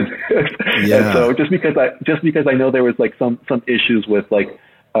really good. Yeah. And so just because I know there was like some issues with like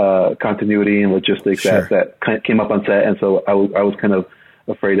continuity and logistics that came up on set, and so I was kind of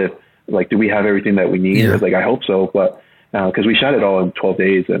afraid of like, do we have everything that we need? Yeah. I was like, I hope so, but because we shot it all in 12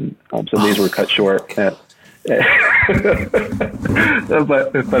 days, and some days were cut short. But it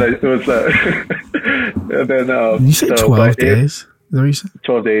was. And then you say 12 days? Is that what you said?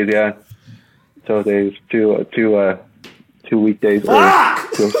 12 days, yeah. 12 days, two weekdays or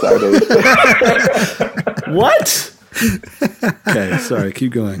 2 Saturdays. What? Okay, sorry.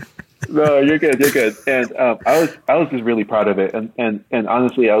 Keep going. No, you're good. And I was just really proud of it. And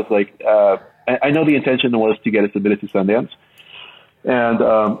honestly, I was like, I know the intention was to get it submitted to Sundance, and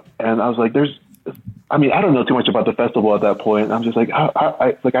I was like, I don't know too much about the festival at that point. I'm just like,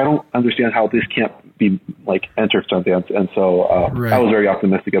 I don't understand how this can't be like enter Sundance, and so I was very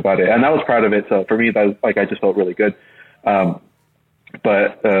optimistic about it, and I was proud of it. So for me, that was, like, I just felt really good.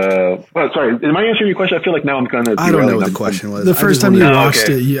 But sorry, am I answering your question? I feel like now I'm kind of. I don't know what the question was. The first time you watched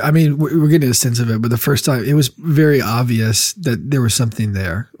it, we're getting a sense of it, but the first time it was very obvious that there was something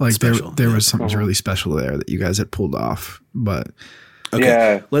there. Like there was something really special there that you guys had pulled off. But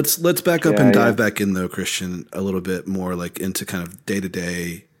okay, let's back up and dive back in though, Christian, a little bit more like into kind of day to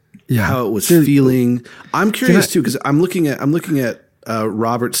day, how it was feeling. I'm curious too because I'm looking at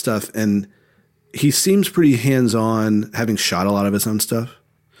Robert's stuff and. He seems pretty hands-on, having shot a lot of his own stuff.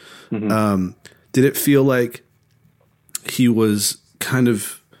 Mm-hmm. Did it feel like he was kind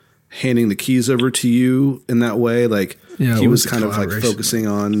of handing the keys over to you in that way? Like he was kind of like focusing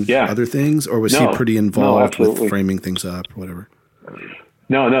on other things, or was he pretty involved with framing things up or whatever?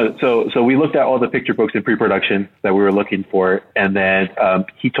 No. So we looked at all the picture books in pre-production that we were looking for, and then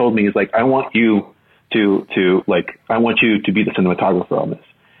he told me, he's like, I want you to be the cinematographer on this.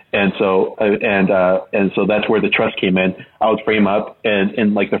 And so that's where the trust came in. I would frame up,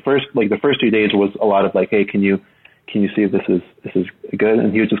 and like the first 2 days was a lot of like, hey, can you see if this is good?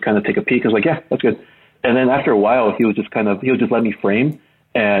 And he would just kind of take a peek. I was like, yeah, that's good. And then after a while, he would just let me frame,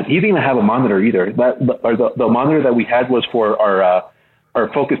 and he didn't even have a monitor either. The monitor that we had was for our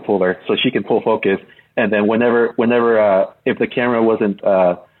focus puller, so she can pull focus. And then whenever if the camera wasn't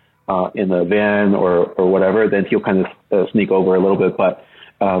in the van or whatever, then he'll kind of sneak over a little bit, but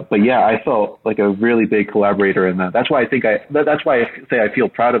yeah, I felt like a really big collaborator in that. That's why I say I feel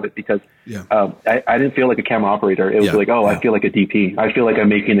proud of it, because I didn't feel like a camera operator. It was I feel like a DP. I feel like I'm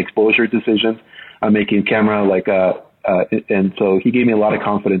making exposure decisions. I'm making camera and so he gave me a lot of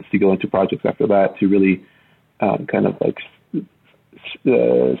confidence to go into projects after that, to really kind of like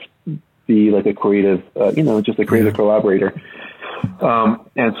be like a creative, just a creative collaborator.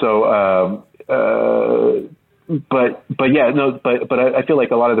 And so. But I feel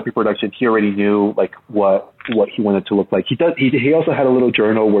like a lot of the pre-production, he already knew like what he wanted to look like. He also had a little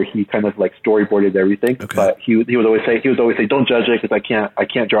journal where he kind of like storyboarded everything. Okay. But he would always say, don't judge it, because I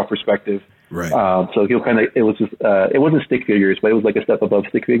can't draw perspective. Right. So it was just it wasn't stick figures, but it was like a step above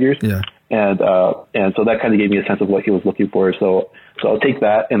stick figures. Yeah. And so that kind of gave me a sense of what he was looking for. So I'll take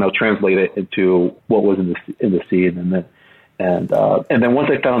that and I'll translate it into what was in the scene, and then once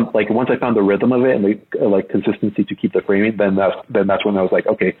I found the rhythm of it and the like consistency to keep the framing, then that's when I was like,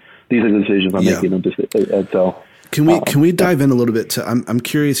 okay, these are the decisions I'm making. And so can we dive in a little bit to? I'm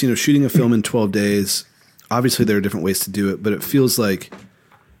curious. Shooting a film in 12 days. Obviously, there are different ways to do it, but it feels like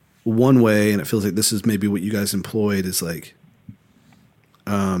one way, and it feels like this is maybe what you guys employed, is like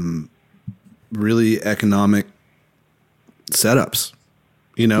really economic setups.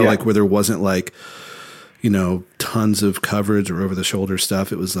 Like where there wasn't like. Tons of coverage or over the shoulder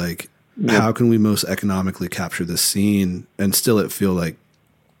stuff. It was like, how can we most economically capture this scene and still it feel like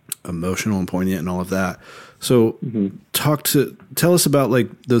emotional and poignant and all of that. So tell us about like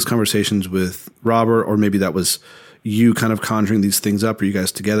those conversations with Robert, or maybe that was you kind of conjuring these things up, or you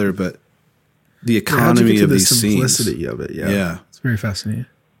guys together, but the economy of these scenes. The simplicity of it. Yeah. It's very fascinating.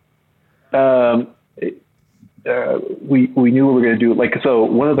 We knew what we were going to do. Like, so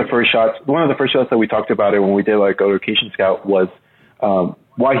one of the first shots that we talked about it when we did like a location scout was,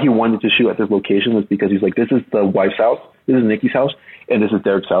 why he wanted to shoot at this location was because he's like, this is the wife's house, this is Nikki's house, and this is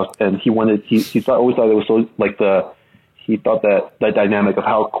Derek's house. And he always thought it was so like he thought that dynamic of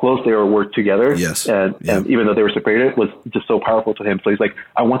how close they were together. Yes. And even though they were separated was just so powerful to him. So he's like,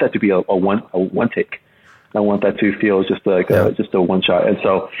 I want that to be a one take. I want that to feel just like just a one shot. And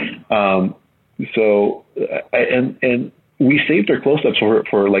so, and we saved our close-ups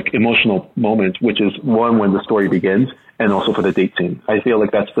for like emotional moments, which is one when the story begins, and also for the date scene. I feel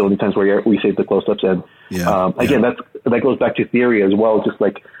like that's the only times where we save the close-ups. And again, that goes back to theory as well. Just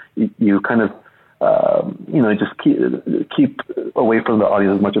like you kind of, just keep away from the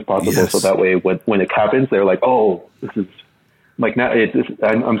audience as much as possible. Yes. So that way, when it happens, they're like, oh, this is like now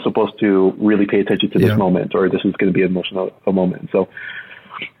I'm supposed to really pay attention to this moment, or this is going to be an emotional moment. So.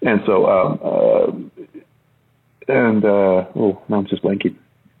 And so, now I'm just blanking.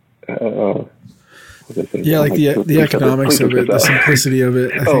 What was I saying? Yeah, like the economics of it, the simplicity of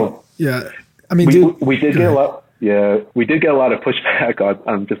it. I think, I mean, we did get a lot. Yeah, we did get a lot of pushback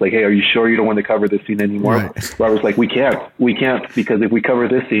on just like, hey, are you sure you don't want to cover this scene anymore? Right. Robert's like, we can't because if we cover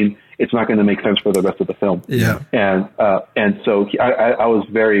this scene, it's not going to make sense for the rest of the film. Yeah, and so I was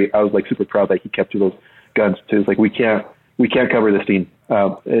like super proud that he kept to those guns too. It's like we can't cover this scene.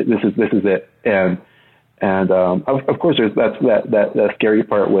 This is it. And of course there's that scary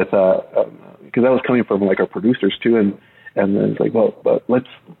part with, because that was coming from like our producers too. And then it's like, well, but what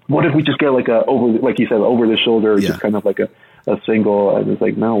if we just get like like you said, over the shoulder, just kind of like a single. And it's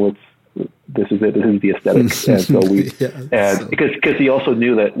like, no, this is it. This is the aesthetic. And so and because he also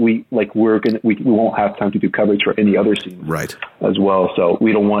knew that we won't have time to do coverage for any other scene right as well. So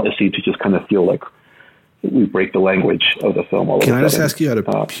we don't want a scene to just kind of feel like we break the language of the film. Can I just ask you out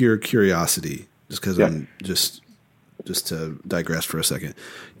of pure curiosity, just because I'm just to digress for a second,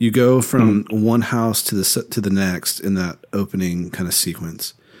 you go from one house to the next in that opening kind of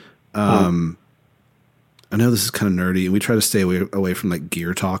sequence. I know this is kind of nerdy, and we try to stay away from like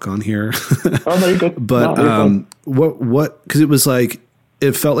gear talk on here. Oh, no, you're good. But what? Because it was like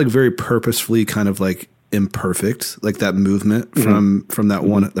it felt like very purposefully kind of like imperfect, like that movement from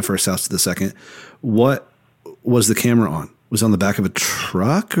that the first house to the second. What was the camera on? Was it on the back of a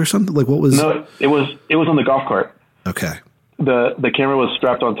truck or something? Like what was? No, it was on the golf cart. Okay. The camera was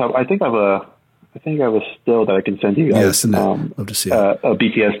strapped on top. I think I have a still that I can send you guys. Yes, love to see it. A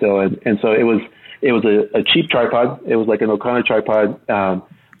BTS still, and so it was a cheap tripod. It was like an O'Connor tripod.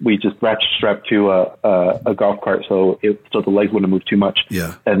 We just strapped to a golf cart so the legs wouldn't move too much.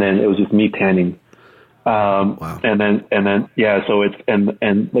 Yeah. And then it was just me panning. Wow. And then so it's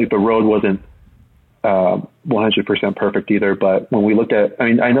and like the road wasn't 100% perfect either. But when we looked at,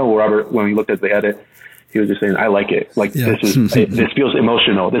 I know Robert, when we looked at the edit, he was just saying, I like it. Like this feels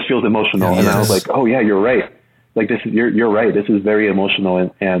emotional. This feels emotional. And I was like, oh yeah, you're right. Like you're right. This is very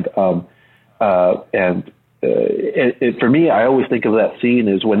emotional. And for me, I always think of that scene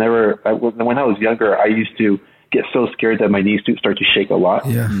as when I was younger, I used to get so scared that my knees start to shake a lot.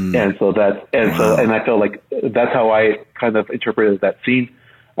 Yeah. And so I felt like that's how I kind of interpreted that scene.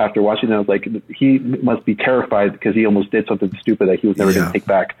 After watching it, I was like, he must be terrified because he almost did something stupid that he was never going to take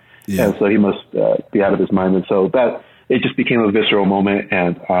back. Yeah. And so he must be out of his mind. And so that it just became a visceral moment.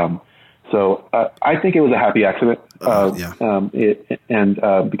 And so I think it was a happy accident. Because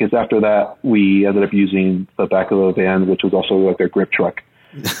after that, we ended up using the back of the van, which was also like their grip truck,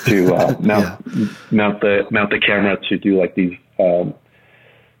 to mount the camera to do like these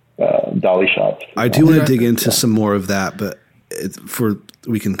dolly shots. I do want to dig into some more of that, but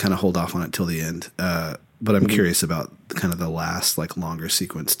we can kind of hold off on it till the end. But I'm curious about kind of the last like longer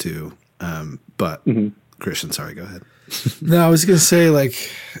sequence too. But Christian, sorry, go ahead. No, I was going to say I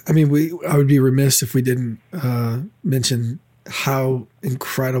would be remiss if we didn't mention how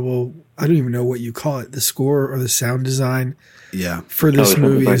incredible, I don't even know what you call it, the score or the sound design for this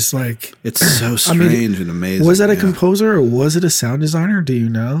movie is like, it's so strange and amazing. Was that a composer or was it a sound designer? Do you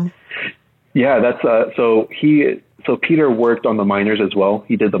know? Yeah, that's so Peter worked on the Miners as well.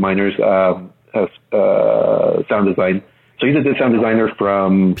 He did the Miners sound design. So he's a sound designer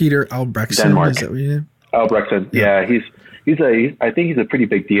from Peter Albrechtsen. Denmark. Is that what you did? Albrechtsen. Yeah, I think he's a pretty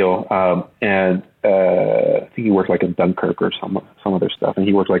big deal. And I think he worked like in Dunkirk or some other stuff. And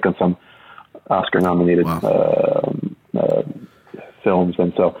he worked like on some Oscar nominated films.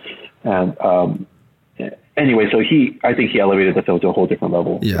 And so, anyway, so I think he elevated the film to a whole different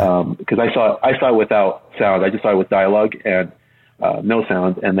level. Yeah. Because I saw it without sound. I just saw it with dialogue and no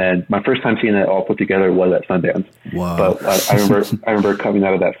sound. And then my first time seeing it all put together was at Sundance. Wow. But I remember coming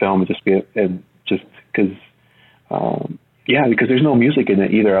out of that film and just because there's no music in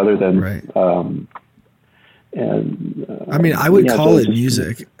it either, other than right. I mean, I would call it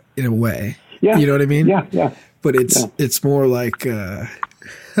music in a way. Yeah. You know what I mean? Yeah. But it's more like I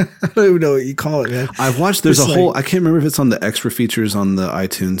don't even know what you call it, man. I've watched. There's a whole. I can't remember if it's on the extra features on the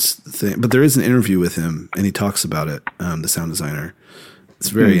iTunes thing, but there is an interview with him, and he talks about it. The sound designer. It's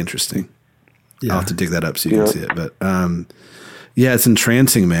very interesting. Yeah. I'll have to dig that up so you can see it. But it's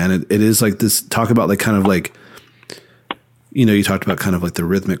entrancing, man. It is like this. Talk about like kind of like, you talked about kind of like the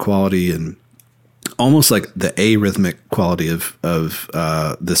rhythmic quality and almost like the arrhythmic quality of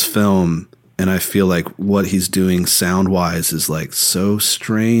this film. And I feel like what he's doing sound wise is like so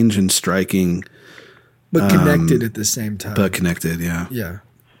strange and striking, but connected at the same time. But connected, yeah.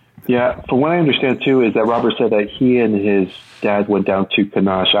 Yeah. From what I understand too, is that Robert said that he and his dad went down to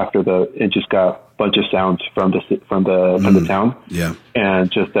Panache after and just got a bunch of sounds from the town. Yeah.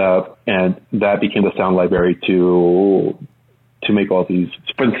 And just and that became the sound library to make all these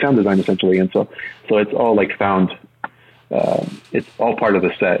for the sound design essentially. And so it's all like found. It's all part of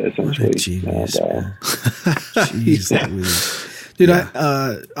the set essentially. What a genius, man. Jeez, dude. Yeah.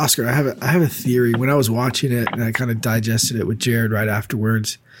 Oscar, I have a theory. When I was watching it and I kind of digested it with Jared right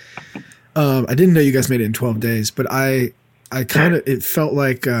afterwards, I didn't know you guys made it in 12 days, but I kind of, it felt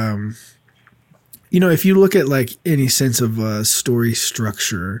like, if you look at like any sense of story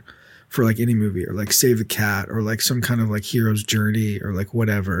structure for like any movie or like Save the Cat or like some kind of like hero's journey or like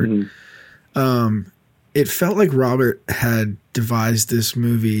whatever, it felt like Robert had devised this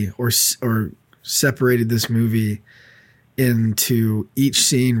movie or separated this movie into each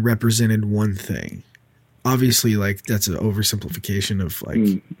scene represented one thing. Obviously, like that's an oversimplification of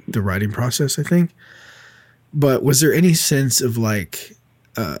like the writing process, I think. But was there any sense of like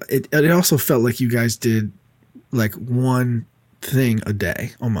it also felt like you guys did like one thing a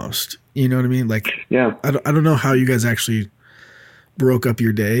day almost. You know what I mean? Like, yeah, I don't know how you guys actually broke up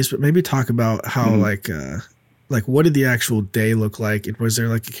your days, but maybe talk about how like what did the actual day look like? And was there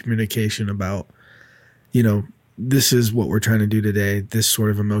like a communication about, this is what we're trying to do today, this sort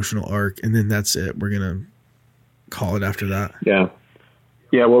of emotional arc, and then that's it. We're going to call it after that. Yeah.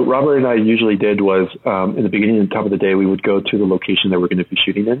 Yeah. What Robert and I usually did was, in the beginning and top of the day, we would go to the location that we're going to be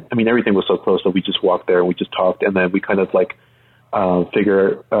shooting in. I mean, everything was so close that we just walked there and we just talked, and then we kind of like,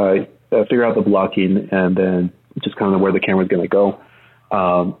 figure out the blocking and then just kind of where the camera's going to go.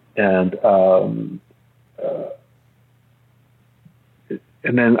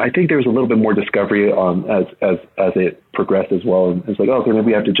 And then I think there was a little bit more discovery as it progressed as well. And it's like, okay, maybe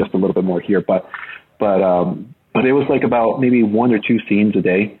we have to adjust a little bit more here, but it was like about maybe 1 or 2 scenes a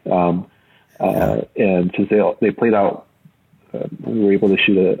day. And since they played out, we were able to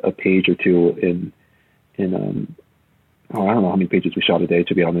shoot a page or two in I don't know how many pages we shot a day,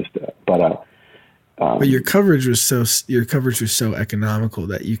 to be honest. But your coverage was so economical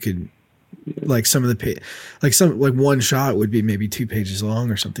that you could, like some of the like one shot would be maybe 2 pages long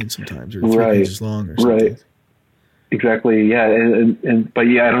or something sometimes, or 3 pages long or something. Right. Exactly. Yeah. But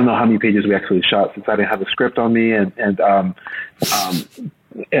yeah, I don't know how many pages we actually shot since I didn't have a script on me.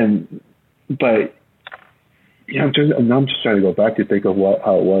 But yeah, I'm just trying to go back to think of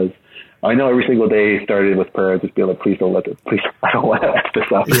how it was. I know every single day started with prayer, just be like, please don't let I don't want to act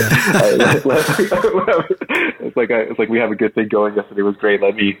this up. Yeah. It's like we have a good thing going. Yesterday was great.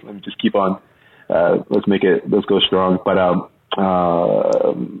 Let me just keep on. Let's go strong. But,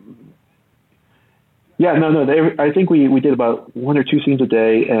 I think we did about 1 or 2 scenes a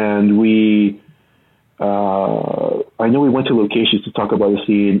day, and I know we went to locations to talk about the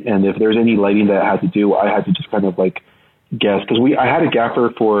scene, and if there's any lighting that I had to do, I had to just kind of like guess, because I had a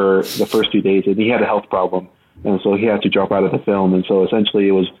gaffer for the first 2 days, and he had a health problem, and so he had to drop out of the film, and so essentially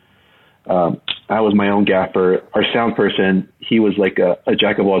it was I was my own gaffer. Our sound person, he was like a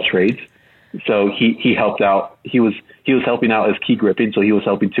jack of all trades, so he helped out. He was helping out as key gripping, so he was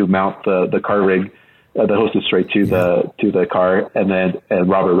helping to mount the car rig, the hostess straight to the car, and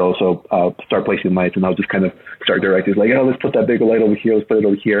Robert would also start placing lights, and I'll just kind of start directing, like, oh, let's put that bigger light over here, let's put it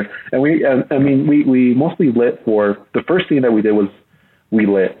over here, and we mostly lit for the first scene that we did was we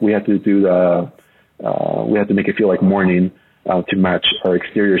lit. We had to do we had to make it feel like morning to match our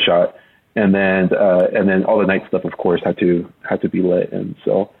exterior shot, and then all the night stuff, of course, had to be lit, and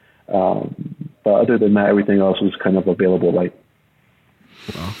so but other than that, everything else was kind of available light.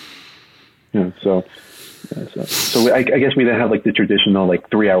 Wow. Yeah, so I guess we didn't have like the traditional like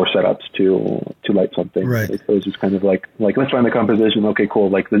 3-hour setups to light something. Right. Like, it was just kind of like let's find the composition. Okay, cool.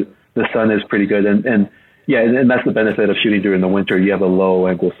 Like the sun is pretty good, and that's the benefit of shooting during the winter. You have a low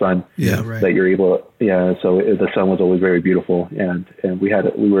angle sun. Yeah, right. That you're able. So the sun was always very beautiful, and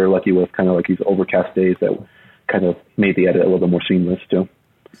we were lucky with kind of like these overcast days that kind of made the edit a little bit more seamless too.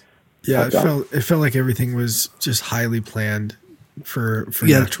 Yeah, it felt like everything was just highly planned for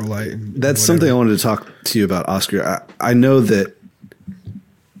natural light. And that's something I wanted to talk to you about, Oscar. I know that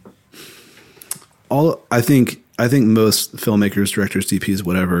I think most filmmakers, directors, DPs,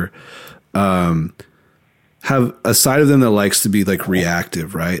 whatever, have a side of them that likes to be like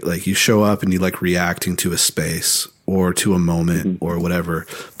reactive, right? Like you show up and you like reacting to a space or to a moment or whatever,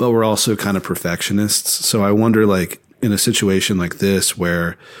 but we're also kind of perfectionists. So I wonder, like in a situation like this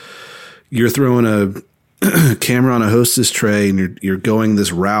where you're throwing a camera on a hostess tray and you're going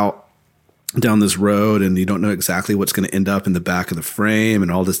this route down this road and you don't know exactly what's going to end up in the back of the frame and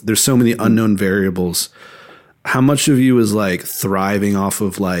all this. There's so many unknown variables. How much of you is like thriving off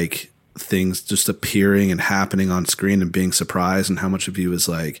of like things just appearing and happening on screen and being surprised, and how much of you is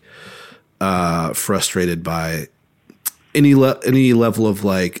like frustrated by any level of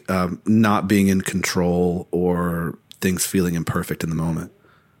like not being in control or things feeling imperfect in the moment?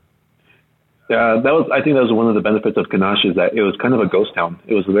 I think that was one of the benefits of Ganache, is that it was kind of a ghost town.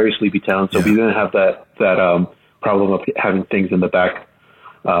 It was a very sleepy town, so we didn't have that problem of having things in the back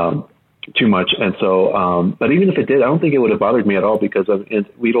too much. And so, but even if it did, I don't think it would have bothered me at all, because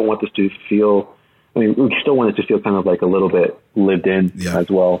we don't want this to feel. I mean, we still want it to feel kind of like a little bit lived in as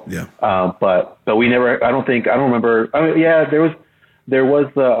well. Yeah. But we never. I don't remember. I mean, yeah, there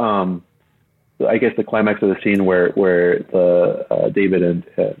was the. I guess the climax of the scene where David and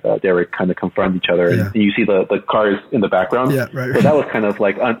Derek kind of confront each other, and you see the cars in the background. Yeah, right. So that was kind of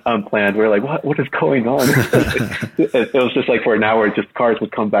like unplanned. We were like, what is going on? It was just like for an hour, just cars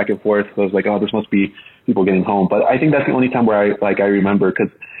would come back and forth. So I was like, oh, this must be people getting home. But I think that's the only time where I remember, because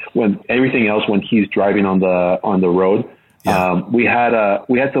when everything else, when he's driving on the road, we had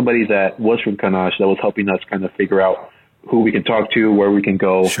somebody that was from Ganache that was helping us kind of figure out who we can talk to, where we can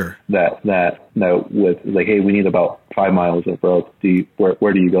go. Sure. That with like, hey, we need about 5 miles of road.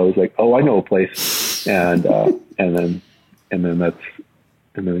 Where do you go? He's like, oh, I know a place, and then that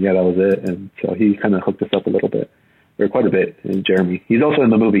was it. And so he kind of hooked us up a little bit, or quite a bit. And Jeremy, he's also in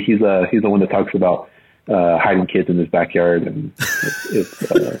the movie. He's the one that talks about hiding kids in his backyard, and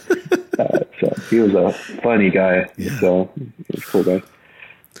so he was a funny guy. Yeah. So he was a cool guy.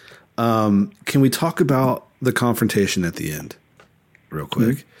 Can we talk about the confrontation at the end real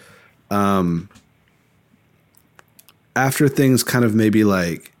quick? Mm-hmm. After things kind of maybe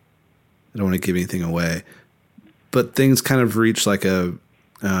like, I don't want to give anything away, but things kind of reach like a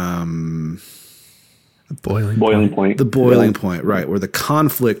boiling point. The boiling point, right, where the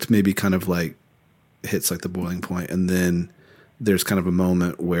conflict maybe kind of like hits like the boiling point, and then there's kind of a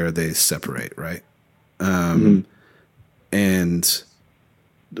moment where they separate, right? And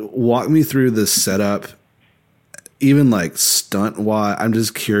walk me through the setup, even like stunt wise. I'm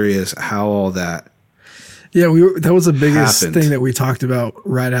just curious how all that. Yeah, that was the biggest thing that we talked about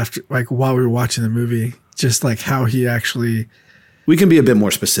right after, like while we were watching the movie, just like how he actually. We can be a bit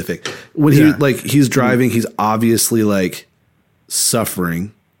more specific. When he's driving, he's obviously like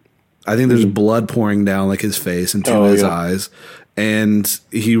suffering. I think there's blood pouring down like his face and to his eyes, and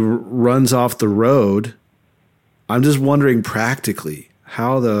he runs off the road. I'm just wondering practically,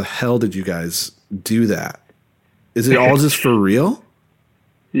 how the hell did you guys do that? Is it all just for real?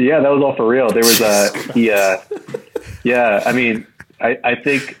 Yeah, that was all for real. There was I mean, I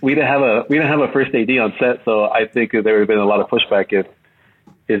think we didn't have a first AD on set, so I think there would have been a lot of pushback if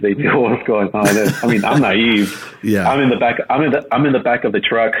they knew what was going on. I mean, I'm naive. Yeah, I'm in the back of the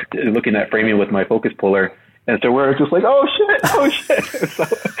truck looking at framing with my focus puller. And so we're just like, oh shit. So,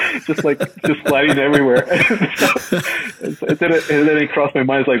 just sliding everywhere. And then it crossed my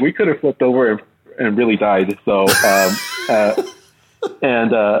mind. It's like, we could have flipped over and really died. So, I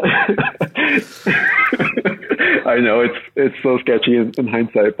know it's so sketchy in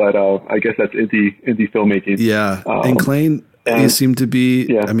hindsight, but I guess that's indie filmmaking. Yeah. And Klain, he seemed to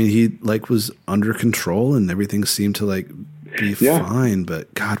be, I mean, he like was under control and everything seemed to like be fine,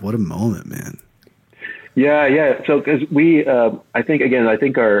 but God, what a moment, man. Yeah. So, because I think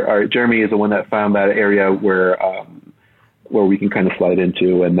our Jeremy is the one that found that area where we can kind of slide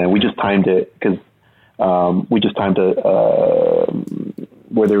into, and then we just timed it because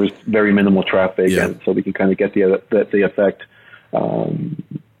where there was very minimal traffic, and so we can kind of get the effect.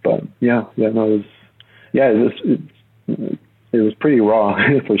 But it was was pretty raw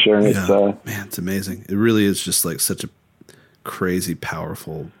for sure. It's, man, it's amazing. It really is just like such a crazy,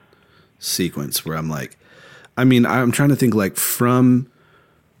 powerful sequence where I'm like, I mean, I'm trying to think like to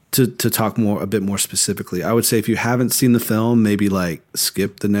talk a bit more specifically. I would say if you haven't seen the film, maybe like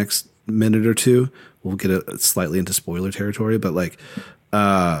skip the next minute or two. We'll get slightly into spoiler territory, but like,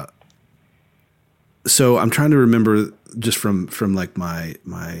 so I'm trying to remember just from like my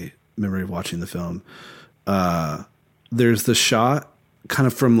memory of watching the film. There's the shot kind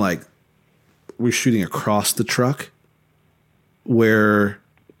of from like we're shooting across the truck where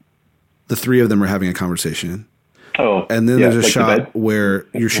the three of them are having a conversation. Oh, and then there's a shot where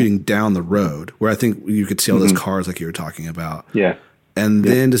you're shooting down the road where I think you could see all those cars like you were talking about. Yeah. And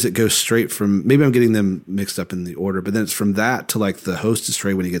then does it go straight from, maybe I'm getting them mixed up in the order, but then it's from that to like the hostess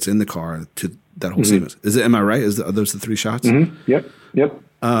tray when he gets in the car to that whole sequence. Am I right? Are those the three shots? Yep.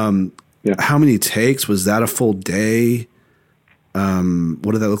 How many takes? Was that a full day?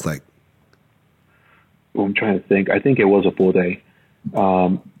 What did that look like? Well, I'm trying to think. I think it was a full day.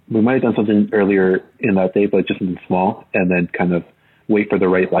 We might have done something earlier in that day, but just something small, and then kind of wait for the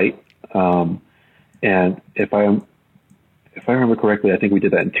right light. And if I remember correctly, I think we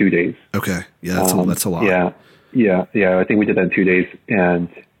did that in 2 days. Okay. Yeah, that's a lot. Yeah. I think we did that in 2 days, and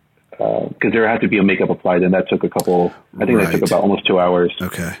because there had to be a makeup applied, and that took that took about almost 2 hours.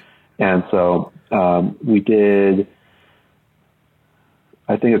 Okay. And so we did,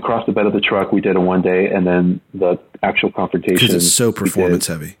 I think across the bed of the truck, we did a 1 day, and then the actual confrontation. Because it's so performance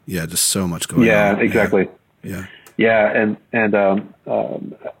heavy. Yeah, just so much going on. Yeah, exactly. Yeah. Yeah, and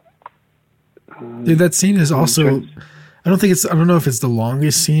dude, that scene is also, I don't know if it's the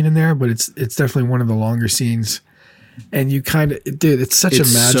longest scene in there, but it's definitely one of the longer scenes. And you kind of, dude, it's such a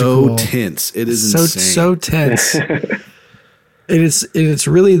magical. So tense. It is insane. So tense. It's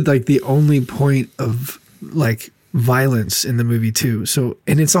really like the only point of like violence in the movie too. So,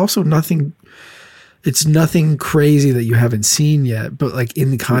 and it's also nothing crazy that you haven't seen yet, but like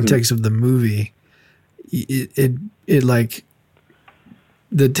in the context of the movie, it like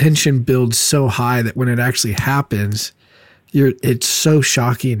the tension builds so high that when it actually happens, it's so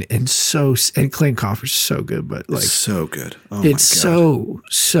shocking and Clayton Crawford's so good, but like so good. Oh it's my God.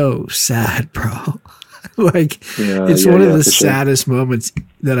 so sad, bro. Like it's one of the saddest moments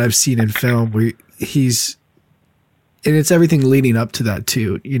that I've seen in film where and it's everything leading up to that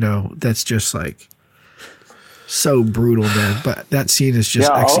too, you know, that's just like so brutal, man. But that scene is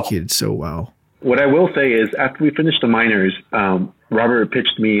just executed so well. What I will say is after we finished The Miners, Robert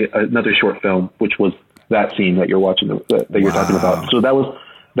pitched me another short film, which was that scene that you're watching, that you're talking about. So that was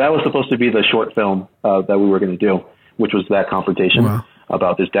supposed to be the short film that we were going to do, which was that confrontation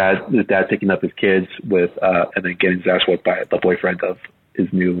about this dad picking up his kids with, and then getting his ass whipped by the boyfriend of his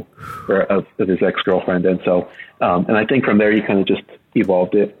of his ex-girlfriend. And so, and I think from there he kind of just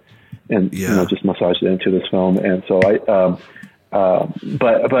evolved it and just massaged it into this film. And so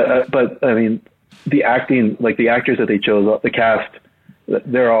but I mean, the acting, like the actors that they chose, the cast,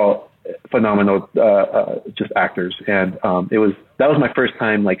 they're all phenomenal, just actors. And that was my first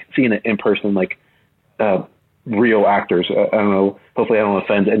time like seeing it in person, like real actors. I don't know. Hopefully, I don't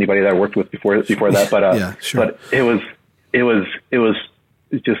offend anybody that I worked with before that. But yeah, sure. But it was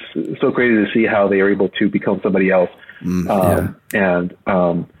just so crazy to see how they were able to become somebody else.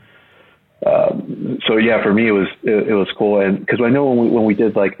 So yeah, for me it was cool, and because I know when we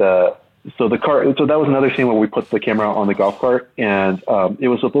did like the car, so that was another scene where we put the camera on the golf cart, and it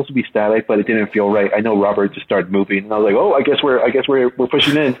was supposed to be static, but it didn't feel right. I know Robert just started moving, and I was like, oh, I guess we're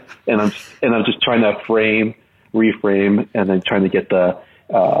pushing in, and I'm just trying to reframe, and then trying to get the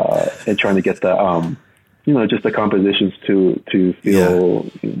just the compositions to feel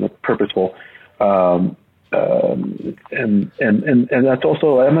purposeful. And that's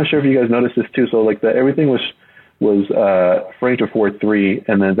also, I'm not sure if you guys noticed this too. So like everything was framed to 4:3,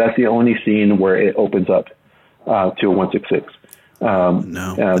 and then that's the only scene where it opens up to a 166. No, I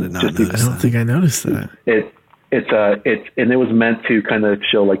did not notice I don't think I noticed that. And it was meant to kind of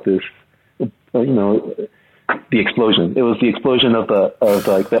show like this, the explosion. It was the explosion of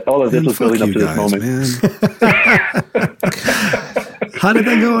all of this was building up to this moment. How did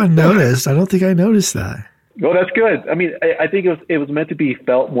that go unnoticed? I don't think I noticed that. Well, that's good. I mean, I think it was meant to be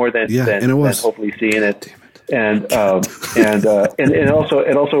felt more than hopefully seeing it. And also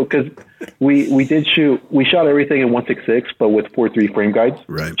because we shot everything in 166, but with 4:3 frame guides,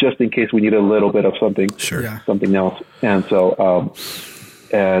 right, just in case we need a little bit of something, something else. And so,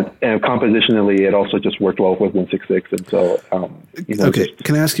 and compositionally, it also just worked well with 166. And so, okay.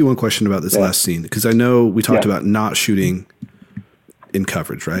 Can I ask you one question about this last scene? Because I know we talked about not shooting in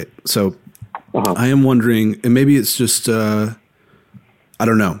coverage, right? So I am wondering, and maybe it's just I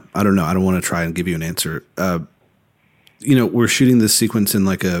don't know. I don't want to try and give you an answer. We're shooting this sequence in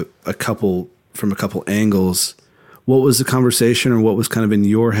like a couple angles. What was the conversation, or what was kind of in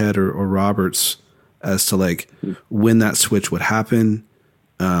your head or Robert's as to like when that switch would happen?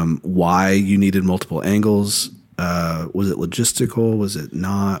 Why you needed multiple angles? Was it logistical? Was it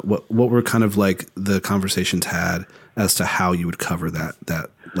not? What were kind of like the conversations had as to how you would cover that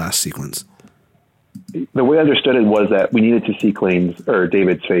last sequence? The way I understood it was that we needed to see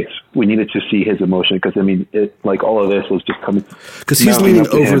David's face. We needed to see his emotion, because I mean, like all of this was just coming because he's leaning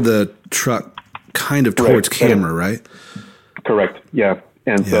over the truck, kind of towards camera, right? Correct. Yeah.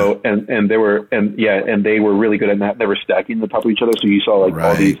 And so, and they were really good at that. They were stacking on top of each other, so you saw like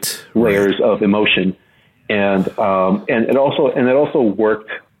all these layers of emotion, and it also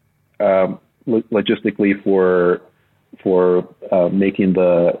worked logistically for making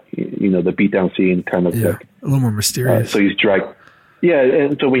the beatdown scene kind of like a little more mysterious. So he's dragged. Yeah,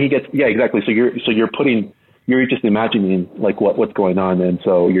 and so when he gets exactly. So you're just imagining like what's going on, and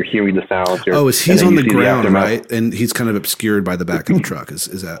so you're hearing the sounds. He's on the ground, right? And he's kind of obscured by the back of the truck.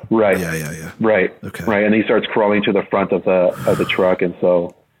 Is that right? Yeah. Right. Okay. Right, and he starts crawling to the front of the truck, and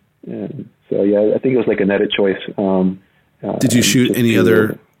so I think it was like an edit choice. Did you shoot any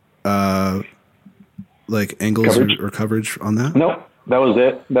other like angles or coverage on that? No, that was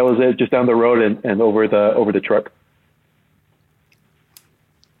it. That was it. Just down the road and over the truck.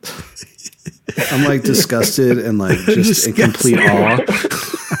 I'm like disgusted and like just in complete awe.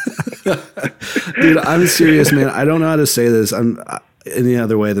 Dude, I'm serious, man. I don't know how to say this. I'm any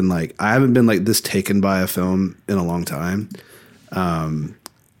other way than like, I haven't been like this taken by a film in a long time. And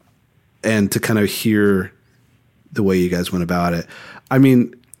to kind of hear the way you guys went about it. I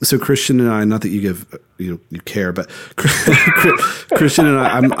mean, so Christian and I, not that you give you care, but Christian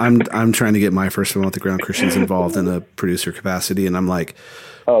and I'm trying to get my first film off the ground. Christian's involved in a producer capacity, and I'm like,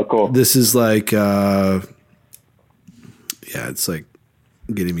 oh, cool. This is like, it's like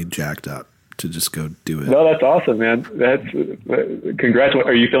getting me jacked up to just go do it. No, that's awesome, man. That's congrats.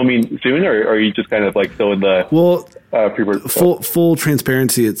 Are you filming soon, or are you just kind of like still in the full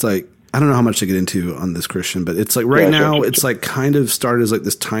transparency? It's like, I don't know how much to get into on this, Christian, but it's like now it's like kind of started as like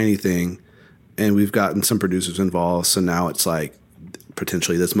this tiny thing, and we've gotten some producers involved. So now it's like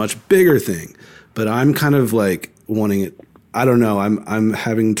potentially this much bigger thing, but I'm kind of like wanting it. I don't know. I'm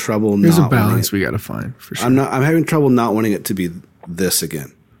having trouble. There's a balance we got to find for sure. I'm having trouble not wanting it to be this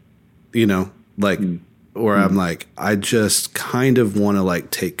again, like, or I'm like, I just kind of want to like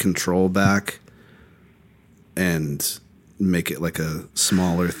take control back and make it like a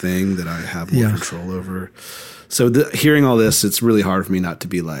smaller thing that I have more control over. So hearing all this, it's really hard for me not to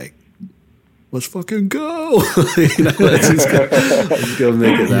be like, let's fucking go. Let's go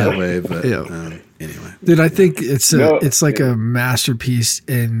make it that way. But anyway, dude, I think it's like a masterpiece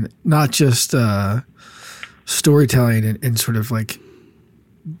in not just storytelling and sort of like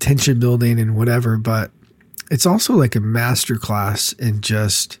tension building and whatever, but it's also like a masterclass in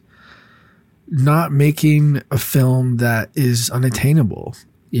just not making a film that is unattainable,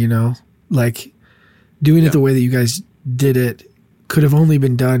 like doing it the way that you guys did it could have only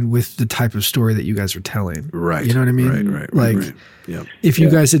been done with the type of story that you guys are telling. Right. You know what I mean? Right. Like Yep. if you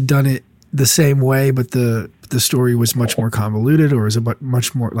guys had done it the same way, but the story was much more convoluted, or was a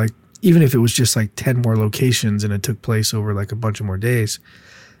much more like, even if it was just like 10 more locations and it took place over like a bunch of more days,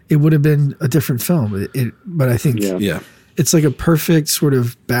 it would have been a different film. But I think it's like a perfect sort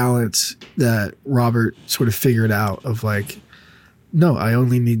of balance that Robert sort of figured out of like, no, I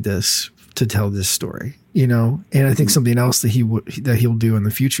only need this to tell this story, and I think something else that he'll do in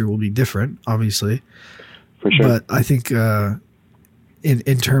the future will be different, obviously. For sure. But I think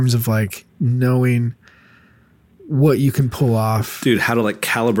in terms of like knowing what you can pull off, dude, how to like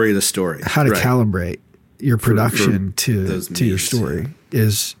calibrate a story, how to calibrate your production to your story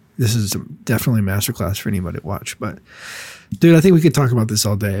this is definitely a masterclass for anybody to watch. But dude, I think we could talk about this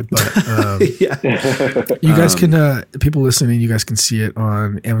all day, but you guys can, people listening, you guys can see it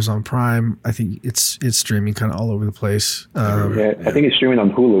on Amazon Prime. I think it's streaming kind of all over the place. I think it's streaming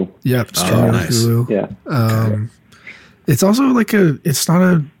on Hulu. Yep. Streaming on Hulu. Yeah. It's also like it's not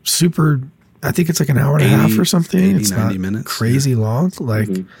a super, I think it's like an hour and a half or something. It's 90 not minutes, crazy long. Like,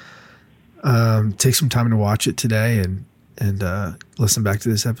 take some time to watch it today and listen back to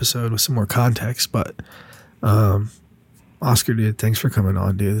this episode with some more context. But Oscar, dude, thanks for coming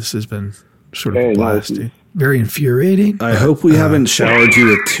on, dude. This has been sort of a blast, dude. Very infuriating. I hope we haven't showered you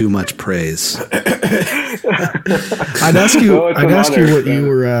with too much praise. I'd ask you what you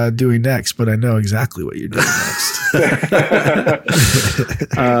were doing next, but I know exactly what you're doing next.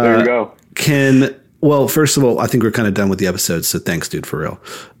 There we go. Can Well, first of all, I think we're kind of done with the episode, so thanks, dude, for real.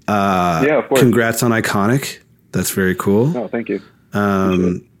 Yeah, of course. Congrats on Iconic. That's very cool. Oh, thank you.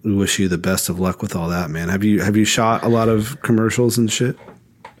 We wish you the best of luck with all that, man. Have you shot a lot of commercials and shit?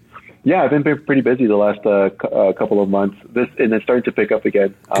 Yeah, I've been pretty busy the last couple of months. And it's starting to pick up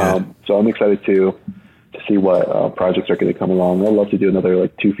again. So I'm excited to see what projects are going to come along. I'd love to do another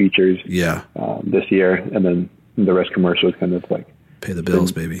like 2 features. Yeah. This year, and then the rest commercials, kind of like pay the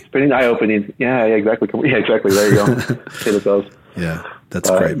bills, baby. It's been eye-opening. Yeah, exactly. Yeah, exactly. There you go. Pay the bills. Yeah, that's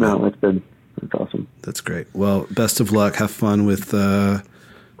great, man. No, it's awesome. That's great. Well, best of luck. Have fun with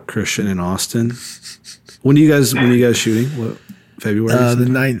Christian and Austin. When are you guys shooting? What,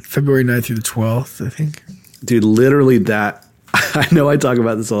 February? February 9th through the 12th, I think. Dude, literally that. I know I talk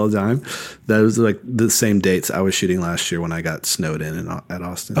about this all the time. That was like the same dates I was shooting last year when I got snowed in at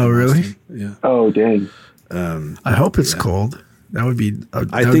Austin. Oh, really? Austin. Yeah. Oh, dang. I hope it's cold. That would be.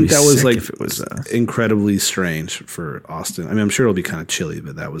 I think that was like, if it was incredibly strange for Austin. I mean, I'm sure it'll be kind of chilly,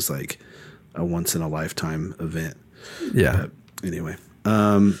 but that was like a once in a lifetime event. Yeah. But anyway,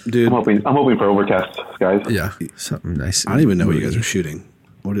 dude, I'm hoping for overcast skies. Yeah, something nice. I don't even know what you guys are shooting.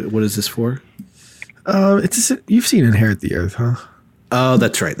 What is this for? You've seen Inherit the Earth, huh? Oh,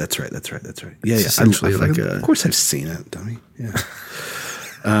 that's right. Yeah. Essentially, of course I've seen it, dummy. Yeah.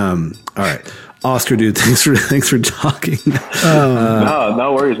 All right, Oscar, dude. Thanks for talking.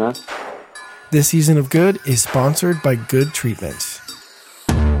 No worries, man. This season of Good is sponsored by Good Treatments.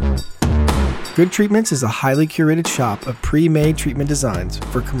 Good Treatments is a highly curated shop of pre-made treatment designs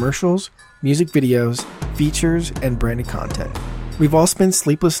for commercials, music videos, features, and branded content. We've all spent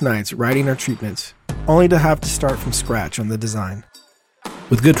sleepless nights writing our treatments, only to have to start from scratch on the design.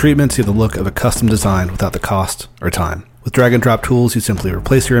 With Good Treatments, you have the look of a custom design without the cost or time. With drag and drop tools, you simply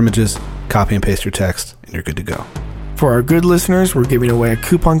replace your images, copy and paste your text, and you're good to go. For our good listeners, we're giving away a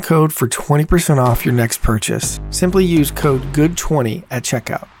coupon code for 20% off your next purchase. Simply use code GOOD20 at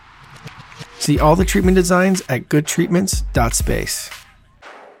checkout. See all the treatment designs at goodtreatments.space.